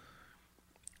anything?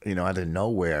 You know, out of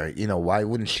nowhere. You know, why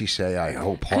wouldn't she say, I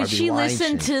hope Harvey Because she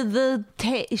Weinstein...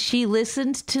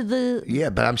 listened to the.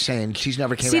 Yeah, but I'm saying she's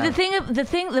never came See, out...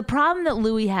 the problem that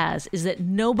Louis has is that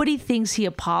nobody thinks he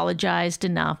apologized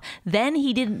enough. Then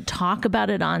he didn't talk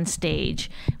about it on stage.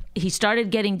 He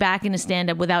started getting back into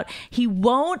stand-up he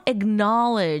won't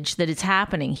acknowledge that it's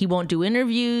happening. He won't do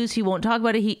interviews. He won't talk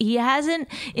about it. He hasn't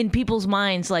in people's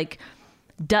minds, like,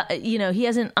 he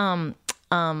hasn't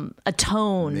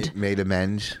atoned. Made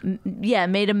amends. Yeah,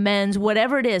 made amends,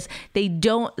 whatever it is. They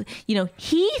don't,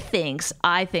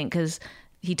 I think, because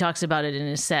he talks about it in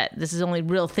his set. This is the only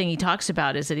real thing he talks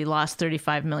about is that he lost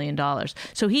 $35 million.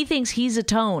 So he thinks he's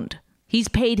atoned. He's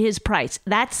paid his price.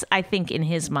 That's, I think, in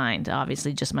his mind,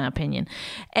 obviously, just my opinion.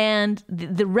 And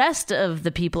the rest of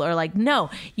the people are like, no,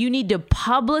 you need to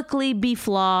publicly be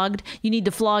flogged. You need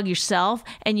to flog yourself.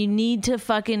 And you need to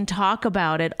fucking talk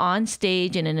about it on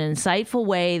stage in an insightful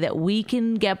way that we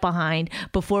can get behind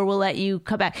before we'll let you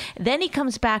come back. Then he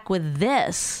comes back with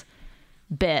this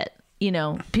bit. You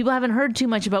know, people haven't heard too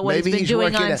much about what he's been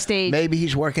doing on stage. Maybe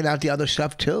he's working out the other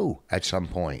stuff, too, at some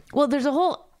point. Well, there's a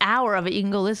whole hour of it. You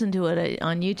can go listen to it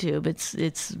on YouTube.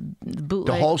 It's bootleg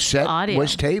The whole set audio.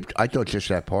 was taped? I thought just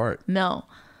that part. No.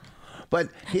 But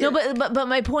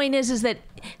my point is that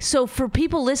so for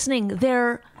people listening,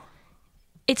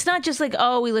 it's not just like,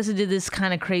 oh, we listened to this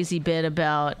kind of crazy bit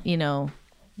about,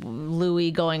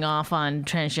 Louis going off on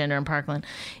transgender in Parkland.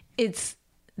 It's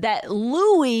that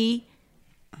Louis,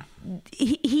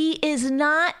 he is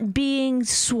not being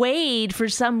swayed for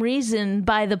some reason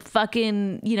by the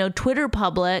fucking, Twitter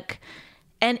public,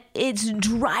 and it's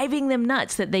driving them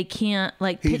nuts that they can't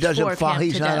he doesn't follow.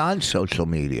 He's not death. on social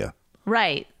media.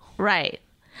 Right.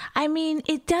 I mean,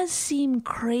 it does seem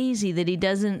crazy that he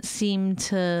doesn't seem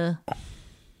to,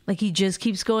 like, he just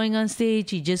keeps going on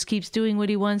stage. He just keeps doing what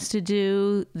he wants to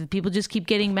do. The people just keep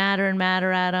getting madder and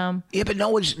madder at him. Yeah, but no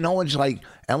one's like,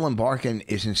 Ellen Barkin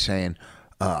isn't saying,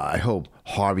 I hope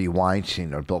Harvey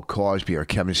Weinstein or Bill Cosby or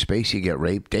Kevin Spacey get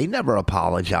raped. They never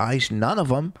apologized. None of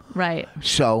them. Right.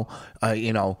 So,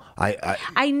 I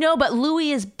know, but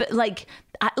Louis is like,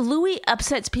 Louis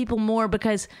upsets people more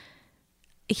because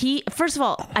first of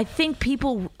all, I think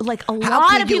people, like a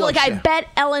lot of people, like I bet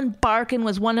Ellen Barkin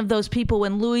was one of those people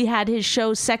when Louis had his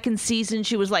show second season.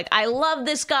 She was like, I love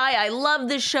this guy. I love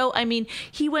this show. I mean,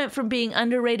 he went from being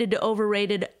underrated to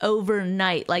overrated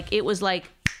overnight. Like it was like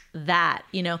that,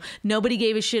 nobody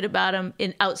gave a shit about him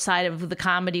outside of the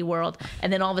comedy world.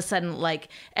 And then all of a sudden, like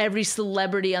every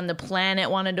celebrity on the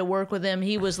planet wanted to work with him.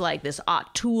 He was like this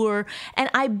auteur. And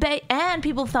and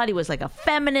people thought he was like a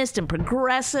feminist and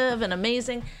progressive and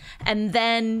amazing. And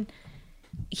then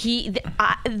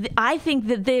I think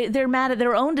that they're mad at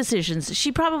their own decisions.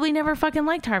 She probably never fucking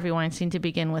liked Harvey Weinstein to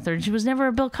begin with, or she was never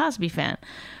a Bill Cosby fan.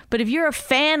 But if you're a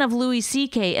fan of Louis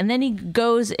C.K. and then he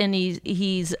goes and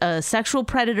he's a sexual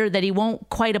predator that he won't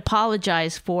quite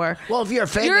apologize for. Well, if you're a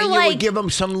fan, then you would give him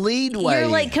some leadway. You're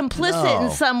like complicit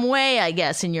in some way, I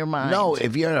guess, in your mind. No,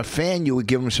 if you're a fan, you would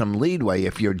give him some leadway.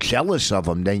 If you're jealous of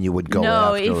him, then you would go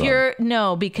after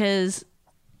him. Because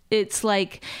it's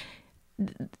like,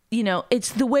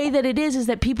 it's the way that it is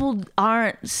that people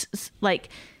aren't like.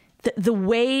 The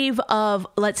wave of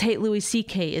let's hate Louis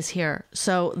C.K. is here.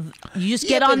 So you just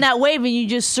get on that wave and you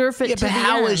just surf it to the end. Yeah, but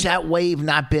how has that wave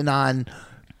not been on,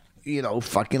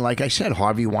 fucking, like I said,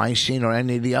 Harvey Weinstein or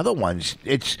any of the other ones?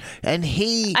 I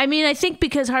mean, I think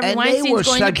because Harvey Weinstein's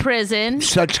going to prison.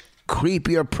 Such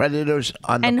creepier predators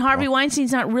on and Harvey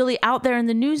Weinstein's not really out there in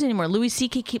the news anymore. Louis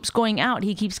C.K. keeps going out.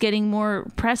 He keeps getting more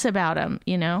press about him,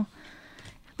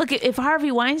 Look, if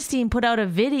Harvey Weinstein put out a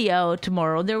video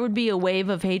tomorrow, there would be a wave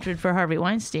of hatred for Harvey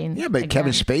Weinstein. Yeah, but again.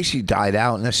 Kevin Spacey died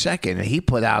out in a second. And he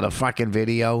put out a fucking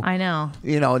video. I know.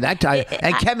 You know, that died.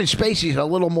 And Kevin Spacey's a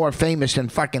little more famous than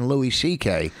fucking Louis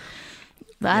C.K.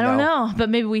 I don't know, but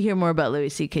maybe we hear more about Louis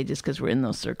C.K. just because we're in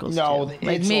those circles. No, too.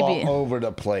 it's maybe. all over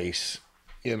the place.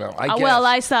 You know, I guess. Well,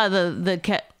 I saw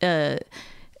Kevin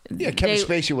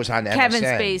Spacey was on MSN. Kevin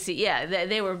Spacey, yeah,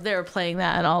 they were playing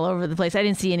that all over the place. I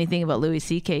didn't see anything about Louis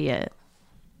C.K. yet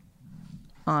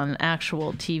on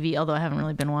actual TV, although I haven't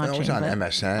really been watching. It was on but-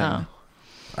 MSN. Oh.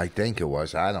 I think it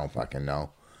was. I don't fucking know.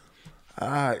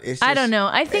 I don't know.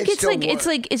 I think it's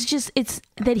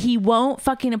that he won't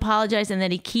fucking apologize and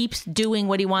that he keeps doing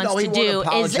what he wants to do. He won't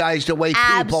apologize the way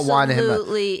people want him.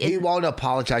 Absolutely. He won't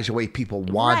apologize the way people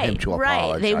want him to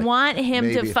apologize. Right. They want him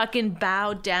Maybe. to fucking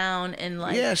bow down and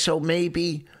like. Yeah, so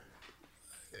maybe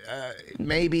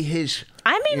his.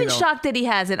 I'm even shocked that he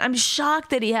hasn't. I'm shocked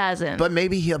that he hasn't. But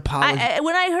maybe he apologized.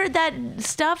 When I heard that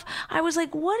stuff, I was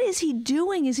like, what is he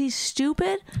doing? Is he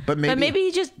stupid? But maybe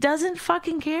he just doesn't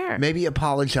fucking care. Maybe he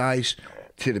apologized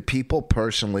to the people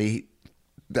personally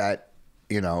that,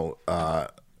 that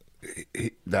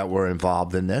were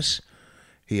involved in this.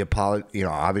 He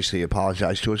obviously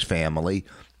apologized to his family.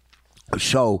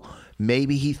 So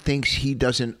maybe he thinks he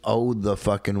doesn't owe the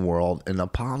fucking world an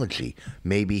apology.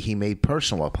 Maybe he made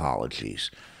personal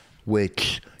apologies,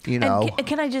 which, And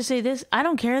can I just say this? I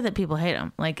don't care that people hate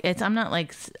him. Like I'm not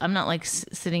like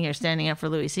sitting here standing up for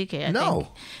Louis C.K. I think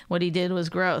what he did was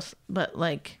gross, but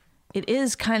like it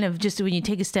is kind of just when you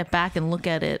take a step back and look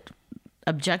at it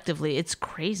objectively, it's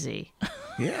crazy.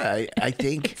 Yeah, I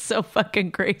think it's so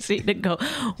fucking crazy to go,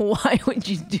 why would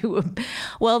you do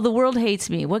well, the world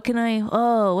hates me. What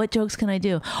jokes can I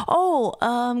do?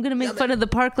 I'm going to make fun of the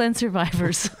Parkland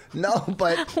survivors. No,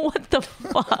 but what the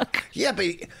fuck? Yeah, but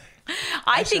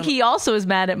I think he also is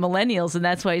mad at millennials, and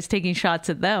that's why he's taking shots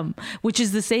at them, which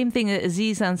is the same thing that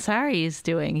Aziz Ansari is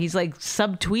doing. He's like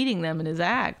subtweeting them in his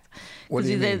act. What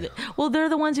do you mean? Well, they're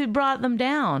the ones who brought them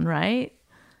down, right?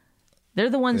 They're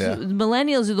the ones,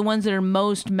 millennials are the ones that are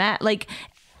most mad. Like,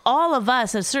 all of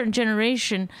us, a certain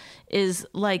generation, is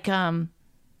like,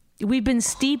 we've been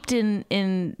steeped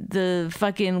in the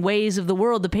fucking ways of the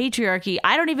world, the patriarchy.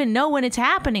 I don't even know when it's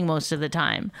happening most of the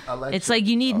time. Alexa, it's like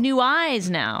you need new eyes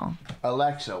now.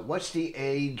 Alexa, what's the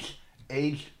ages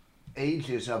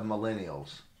of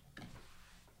millennials?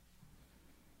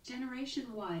 Generation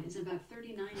Y is about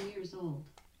 39 years old.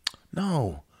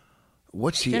 No.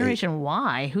 What's the Generation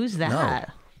Y? Who's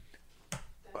that? No.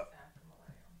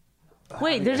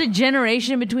 Wait, there's a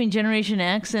generation between Generation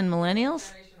X and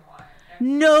millennials?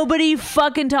 Nobody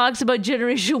fucking talks about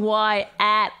Generation Y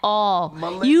at all.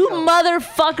 You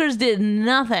motherfuckers did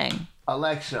nothing.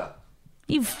 Alexa.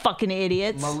 You fucking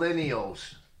idiots.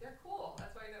 Millennials. They're cool.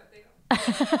 That's why they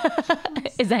don't.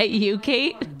 Is that you,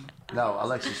 Kate? No,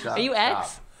 Alexa, stop. Are you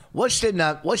X? What's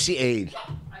the age?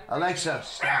 Alexa,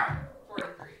 stop.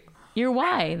 43. You're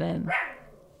Y then.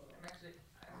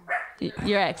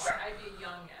 You're X. I'd be a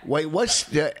young X. Wait, what's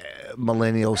the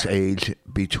millennials' age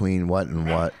between what and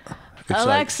what? It's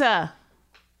Alexa,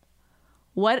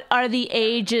 what are the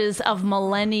ages of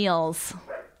millennials?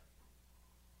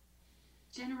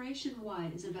 Generation Y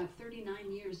is about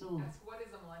 39 years old. What is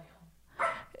a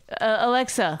millennial?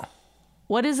 Alexa,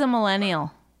 what is a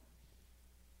millennial?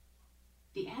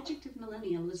 The adjective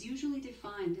millennial is usually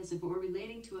defined as or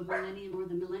relating to a millennium or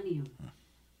the millennium.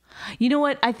 You know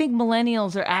what? I think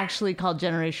millennials are actually called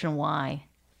Generation Y.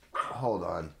 Hold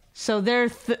on. So they're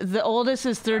the oldest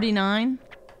is 39.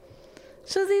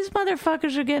 So these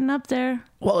motherfuckers are getting up there.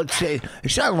 Well, it's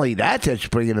not only that's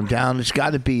bringing them down. It's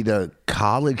got to be the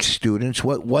college students.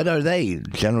 What are they?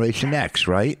 Generation X,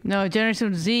 right? No,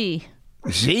 Generation Z.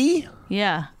 Z?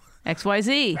 Yeah,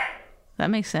 XYZ. That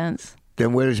makes sense.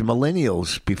 Then where's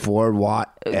millennials before what?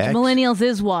 X? Millennials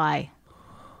is Y.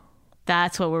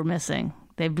 That's what we're missing.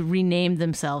 They've renamed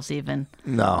themselves even.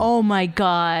 No. Oh my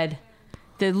God.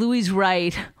 The Louis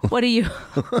right. What are you?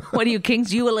 What are you,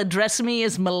 kings? You will address me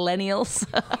as millennials.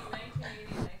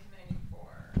 1980, 1994.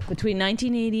 Between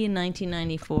 1980 and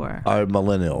 1994. Are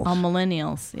millennials?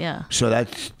 Millennials, yeah. So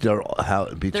that's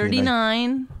between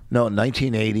 39. No,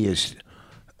 1980 is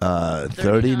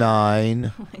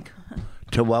 39. Oh my God.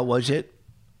 To what was it?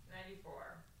 94.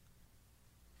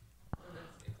 So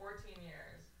that's 14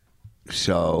 years.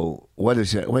 So what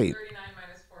is it? Wait, 39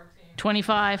 minus 14.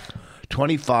 25.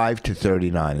 25 to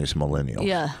 39 is millennials.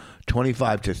 Yeah.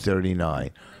 25 to 39.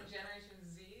 And Generation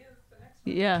Z is the next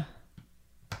one. Yeah.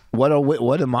 What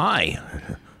am I?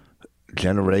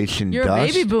 Generation You're Dust?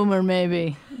 a baby boomer,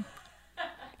 maybe.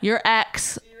 You're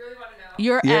X. Do you really want to know?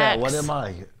 You're Yeah, X. what am I?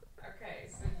 Okay,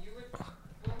 so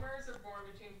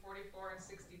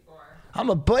I'm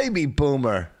a baby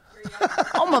boomer.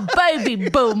 I'm a baby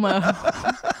boomer.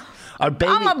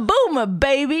 I'm a boomer,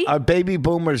 baby. Are baby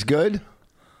boomers good?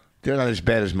 They're not as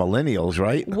bad as millennials,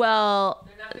 right? Well,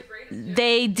 They're not the greatest.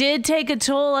 they did take a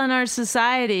toll on our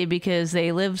society because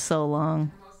they lived so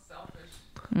long. They're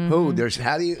most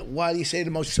selfish. Who? Why do you say the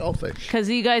most selfish? Because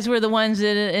you guys were the ones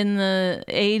that in the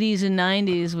 80s and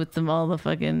 90s with them all the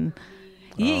fucking...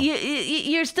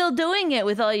 You're still doing it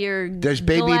with all your Does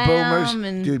baby glam boomers?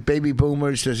 and... Do baby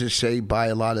boomers? Does it say buy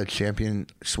a lot of Champion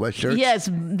sweatshirts? Yes,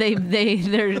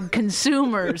 they're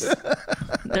consumers.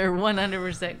 They're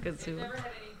 100% consumers. Never had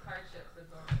any hardships with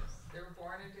boomers. They were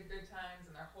born into good times,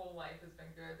 and their whole life has been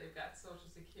good. They've got Social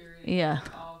Security. Yeah,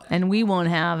 All that. and we won't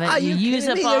have it. Are You you use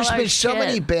kidding up me? all There's our been so shit.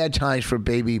 many bad times for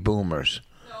baby boomers.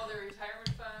 No, their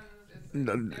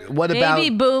retirement funds. What Baby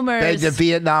about boomers. the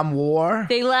Vietnam War?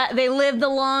 They lived the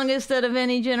longest out of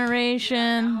any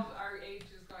generation. Now our age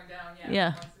is going down.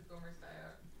 Yeah. Once the boomers die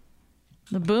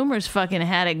out. The boomers fucking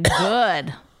had it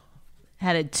good.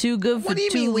 Had it too good for What do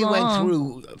you too mean we long. went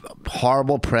through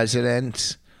horrible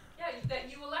presidents? Yeah, that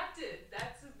you elected.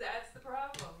 That's the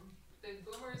problem. The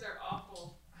boomers are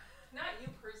awful. Not you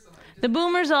personally. Just The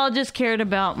boomers all just cared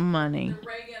about money.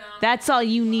 Reagan on. That's all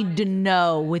you need to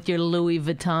know with your Louis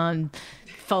Vuitton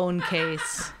phone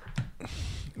case.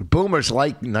 Boomers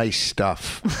like nice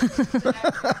stuff.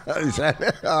 Is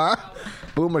that,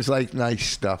 boomers like nice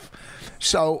stuff.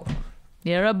 So,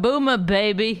 You're a boomer,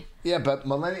 baby. yeah, but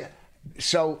millennial.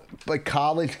 So, like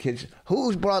college kids,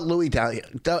 who's brought Louis down?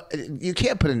 You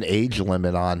can't put an age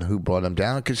limit on who brought him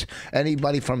down because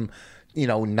anybody from,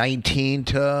 19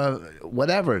 to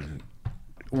whatever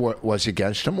was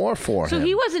against him or for So him.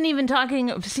 he wasn't even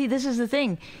talking. See, this is the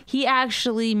thing. He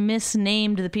actually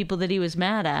misnamed the people that he was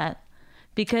mad at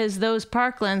because those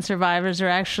Parkland survivors are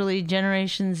actually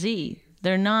Generation Z.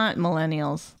 They're not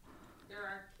millennials. There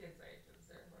are kids ages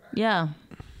there. Whatever. Yeah,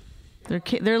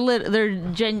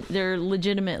 they're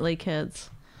legitimately kids.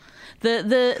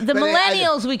 The But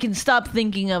millennials we can stop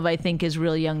thinking of, I think, as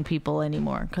real young people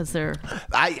anymore because they're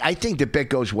I think the bit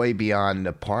goes way beyond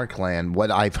the Parkland.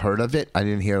 What I've heard of it, I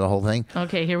didn't hear the whole thing.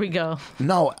 okay. Here we go.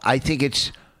 No, I think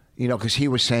it's, because he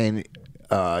was saying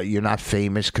you're not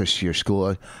famous because your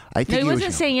school. I No, think he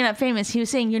wasn't saying you're not famous. He was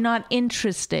saying you're not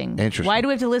interesting. Interesting. Why do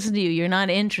we have to listen to you? You're not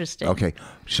interesting. Okay,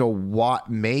 so what?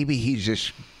 Maybe he's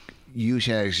just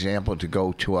using an example to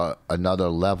go to another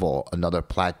level, another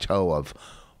plateau of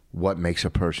what makes a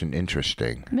person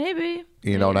interesting. Maybe.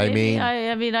 You know what I Maybe. mean?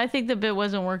 I mean, I think the bit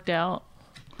wasn't worked out.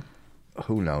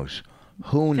 Who knows?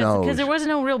 Who knows? Because there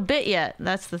wasn't no real bit yet.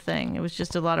 That's the thing. It was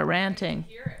just a lot of ranting.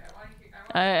 Hear it. I want to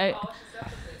polish this up a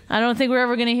bit. I don't think we're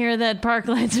ever going to hear that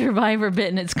Parkland Survivor bit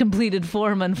in its completed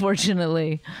form,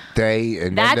 unfortunately.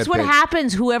 That's what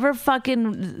happens. Whoever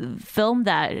fucking filmed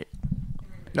that,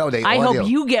 No, they. I audio, hope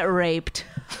you get raped.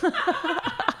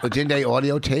 Didn't they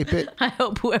audio tape it? I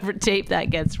hope whoever taped that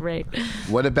gets raped.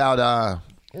 What about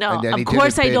No, and then he of did a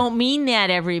course I bit- don't mean that,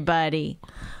 everybody.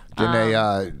 Didn't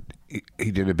they?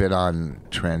 He did a bit on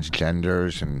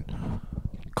transgenders and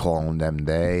calling them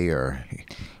they or.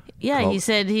 Yeah, Well- he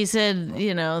said,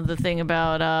 the thing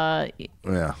about,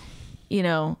 Yeah.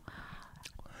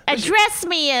 address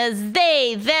me as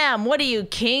they, them. What are you,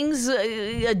 kings?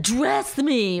 Address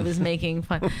me. He was making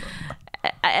fun.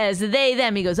 As they,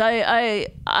 them. He goes, I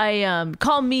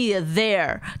call me a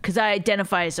there because I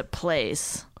identify as a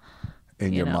place.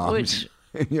 In You your know, mom's. which-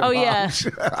 in your Oh, yeah. mom's.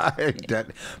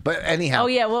 But anyhow. Oh,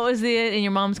 yeah. What was in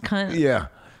your mom's cunt? Yeah.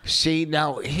 See,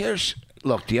 now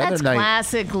look, the That's other night.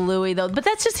 classic Louis, though. But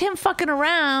that's just him fucking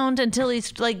around until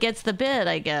he's gets the bit,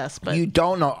 I guess. But You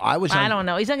don't know. I don't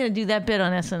know. He's not going to do that bit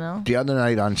on SNL. The other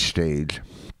night on stage,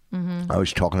 Mm-hmm. I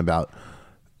was talking about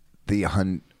the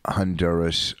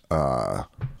Honduras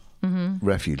Mm-hmm.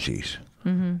 refugees.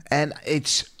 And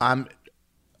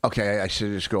okay, I said to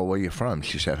this girl, where are you from?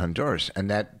 She said Honduras. And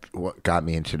that what got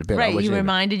me into the bit. I Right. was He in it.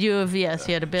 reminded you of, yes,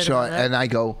 he had a bit So, of that. and I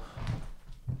go,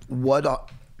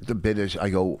 the bit is, I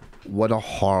go, what a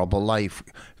horrible life.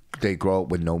 They grow up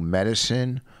with no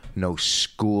medicine, no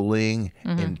schooling,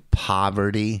 in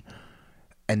poverty,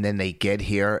 and then they get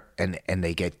here and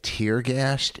they get tear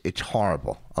gassed. It's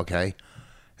horrible, okay?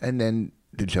 And then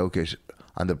the joke is,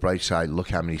 on the bright side, look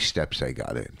how many steps they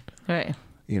got in. Right.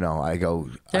 I go.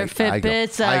 Their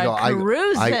Fitbits are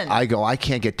cruising. I go. I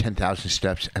can't get 10,000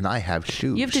 steps, and I have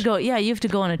shoes. You have to go. Yeah, you have to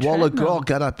go on a Well, treadmill. the girl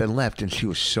got up and left, and she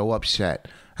was so upset.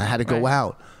 I had to go Right.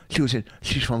 out.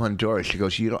 She's from Honduras. She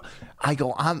goes, you don't. I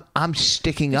go, I'm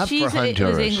sticking up for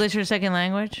Honduras. Was English her second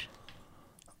language?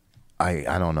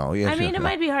 I don't know. I mean, it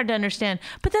might be hard to understand,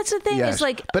 but that's the thing. Yes. Is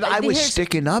like, But I was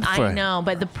sticking up for I know,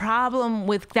 but the problem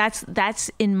with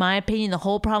that's in my opinion, the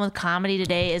whole problem with comedy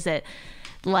today is that,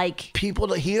 like, people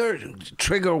to hear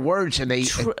trigger words and they.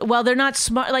 Well, they're not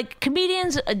smart. Like,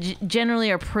 comedians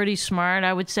generally are pretty smart,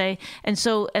 I would say, and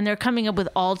they're coming up with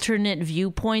alternate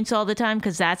viewpoints all the time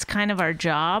because that's kind of our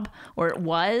job, or it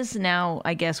was. Now,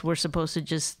 I guess we're supposed to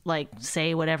just like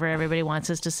say whatever everybody wants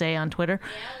us to say on Twitter.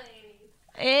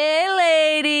 Hey,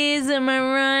 ladies, am I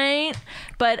right?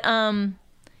 But,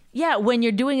 yeah, when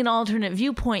you're doing an alternate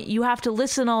viewpoint, you have to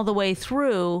listen all the way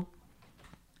through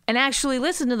and actually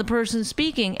listen to the person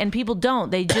speaking, and people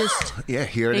don't. They just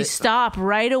they stop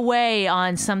right away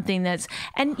on something that's,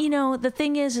 and you know, the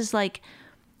thing is like,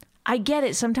 I get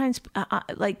it. Sometimes,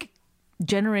 like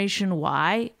Generation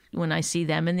Y, when I see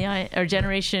them in the eye, or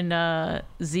Generation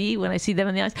Z, when I see them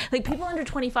in the eyes, like people under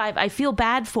 25, I feel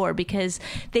bad for because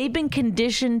they've been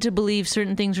conditioned to believe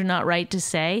certain things are not right to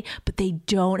say, but they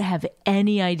don't have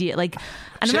any idea. Like,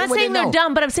 and I'm not saying they're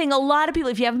dumb, but I'm saying a lot of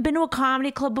people, if you haven't been to a comedy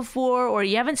club before or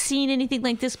you haven't seen anything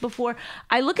like this before,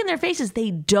 I look in their faces, they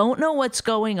don't know what's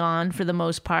going on for the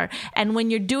most part. And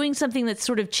when you're doing something that's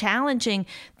sort of challenging,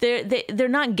 they're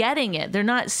not getting it. They're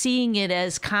not seeing it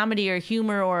as comedy or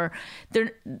humor, or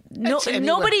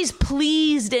nobody's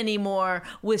pleased anymore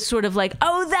with sort of like,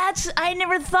 oh, I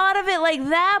never thought of it like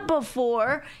that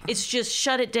before. It's just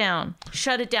shut it down.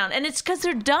 And it's because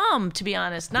they're dumb, to be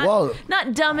honest. Not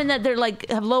dumb in that they're like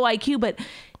have low IQ, but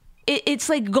it's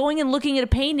like going and looking at a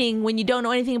painting when you don't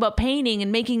know anything about painting and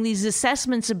making these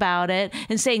assessments about it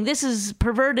and saying this is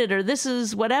perverted or this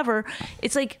is whatever.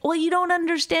 It's like, well, you don't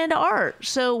understand art,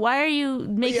 so why are you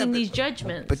making these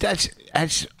judgments? But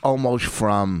that's almost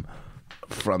from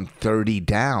 30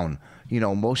 down. You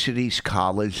know, most of these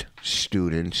college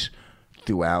students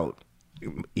throughout,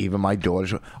 even my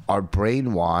daughters, are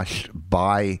brainwashed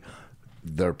by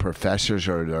their professors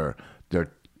or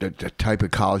the type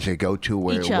of college they go to,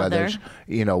 whether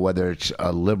it's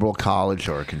a liberal college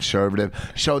or a conservative.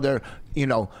 So they're, you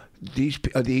know, these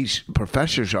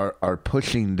professors are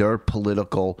pushing their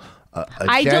political agendas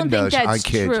I don't think that's on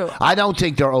kids. True. I don't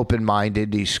think they're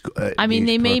open-minded. I mean,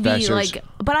 they may professors. be like,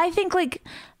 but I think like,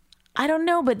 I don't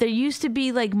know, but there used to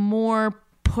be like more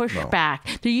pushback.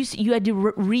 You had to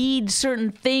read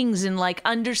certain things and like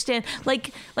understand,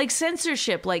 like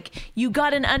censorship. Like you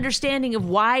got an understanding of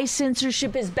why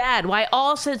censorship is bad, why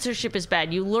all censorship is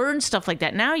bad. You learn stuff like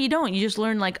that. Now you don't. You just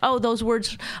learn like, oh, those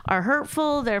words are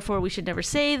hurtful, therefore we should never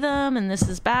say them, and this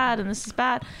is bad, and this is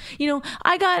bad. You know,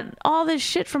 I got all this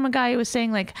shit from a guy who was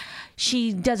saying like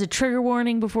she does a trigger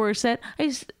warning before her set.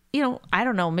 I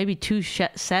don't know, maybe 2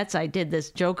 sets I did this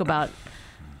joke about,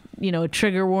 you know, a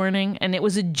trigger warning, and it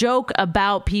was a joke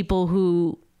about people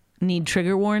who need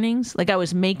trigger warnings. Like I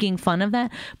was making fun of that,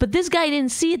 but this guy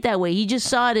didn't see it that way. He just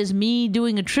saw it as me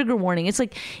doing a trigger warning. It's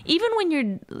like, even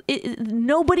when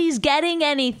nobody's getting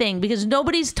anything because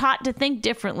nobody's taught to think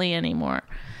differently anymore.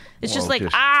 It's just like,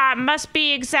 must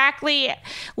be exactly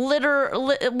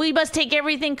we must take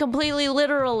everything completely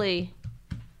literally.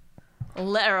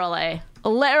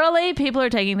 Literally, people are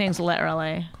taking things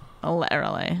literally. Oh,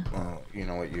 you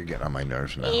know what? You're getting on my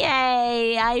nerves now.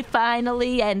 Yay! I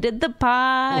finally ended the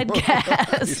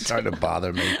podcast. You're starting to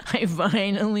bother me. I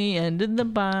finally ended the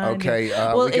podcast. Okay.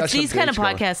 Well, it's these kind of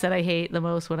podcasts that I hate the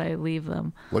most when I leave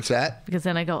them. What's that? Because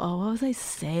then I go, oh, what was I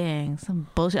saying? Some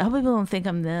bullshit. I hope people don't think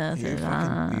I'm this.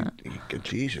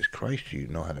 Jesus Christ, you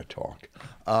know how to talk.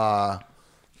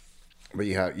 But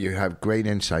you have great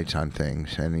insights on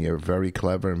things, and you're very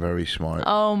clever and very smart.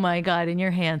 Oh my God! And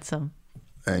you're handsome.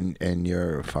 And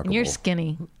you're fuckable. And you're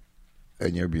skinny.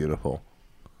 And you're beautiful.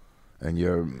 And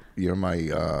you're my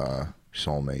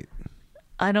soulmate.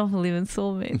 I don't believe in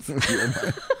soulmates.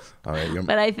 All right,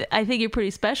 but I think you're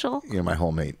pretty special. You're my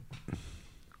whole mate.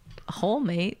 Whole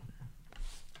mate?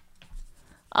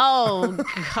 Oh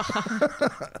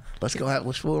God. Let's go out.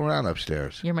 Let's fool around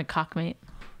upstairs. You're my cockmate.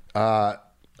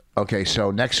 Okay,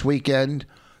 so next weekend,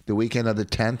 the weekend of the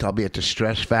 10th, I'll be at the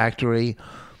Stress Factory.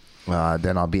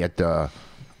 Then I'll be at the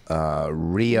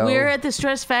Rio. We're at the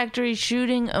Stress Factory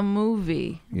shooting a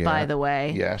movie, by the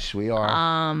way. Yes, we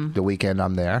are. The weekend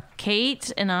I'm there.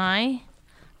 Kate and I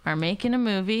are making a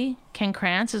movie. Ken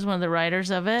Krantz is one of the writers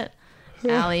of it.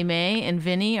 Allie Mae and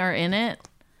Vinny are in it.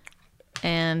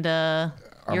 And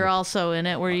you're also in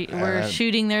it. We're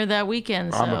shooting there that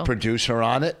weekend. So. I'm a producer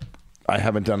on it. I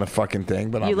haven't done a fucking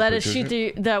thing, but you let us shoot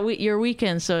your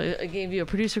weekend, so I gave you a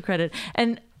producer credit.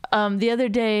 And the other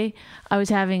day, I was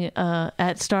having at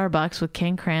Starbucks with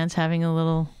Ken Krantz having a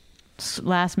little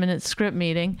last-minute script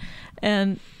meeting,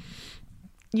 and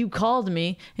you called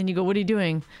me and you go, what are you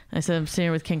doing? I said, I'm sitting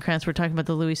here with Ken Krantz. We're talking about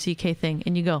the Louis C.K. thing.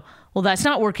 And you go, well, that's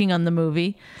not working on the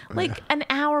movie. Like an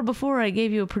hour before I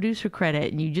gave you a producer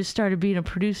credit and you just started being a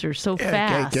producer so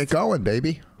fast. Get going,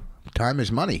 baby. Time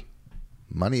is money.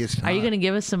 Money is time. Are you going to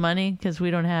give us some money? Because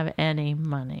we don't have any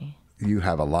money. You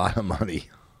have a lot of money.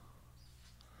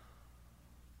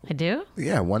 I do?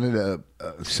 Yeah, one of the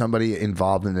somebody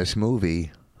involved in this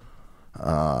movie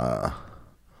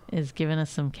is giving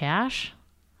us some cash.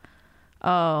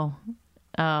 Oh,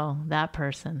 that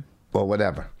person. Well,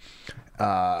 whatever.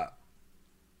 So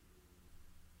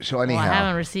anyhow, I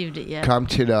haven't received it yet. Come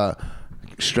to the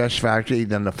Stress Factory.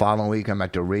 Then the following week, I'm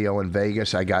at the Rio in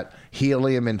Vegas. I got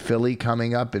Helium in Philly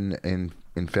coming up in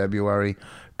February.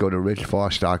 Go to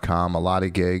richvoss.com. A lot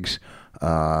of gigs.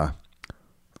 I'm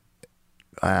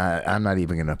not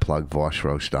even going to plug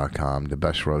vossroast.com. The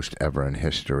best roast ever in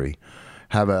history.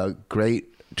 Have a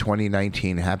great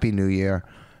 2019. Happy New Year.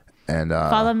 And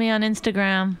follow me on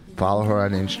Instagram. Follow her on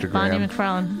Instagram. Bonnie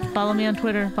McFarlane. Follow me on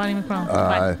Twitter. Bonnie McFarlane.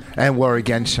 Bye. And we're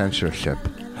against censorship.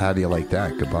 How do you like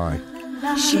that? Goodbye.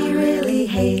 She really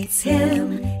hates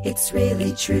him, it's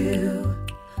really true.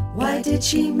 Why did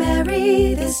she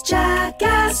marry this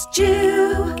jackass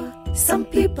Jew? Some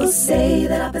people say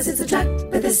that opposites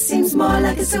attract, but this seems more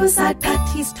like a suicide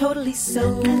pact. He's totally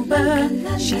sober,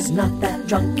 she's not that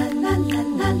drunk.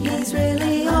 He's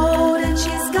really old and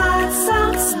she's got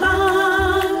some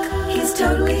spunk. He's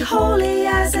totally holy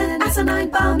as an asinine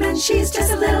bomb, and she's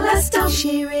just a little less dumb.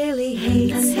 She really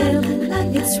hates him,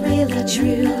 it's really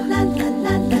true.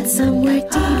 But somewhere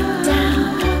deep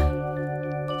down,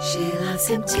 she loves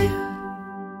him too.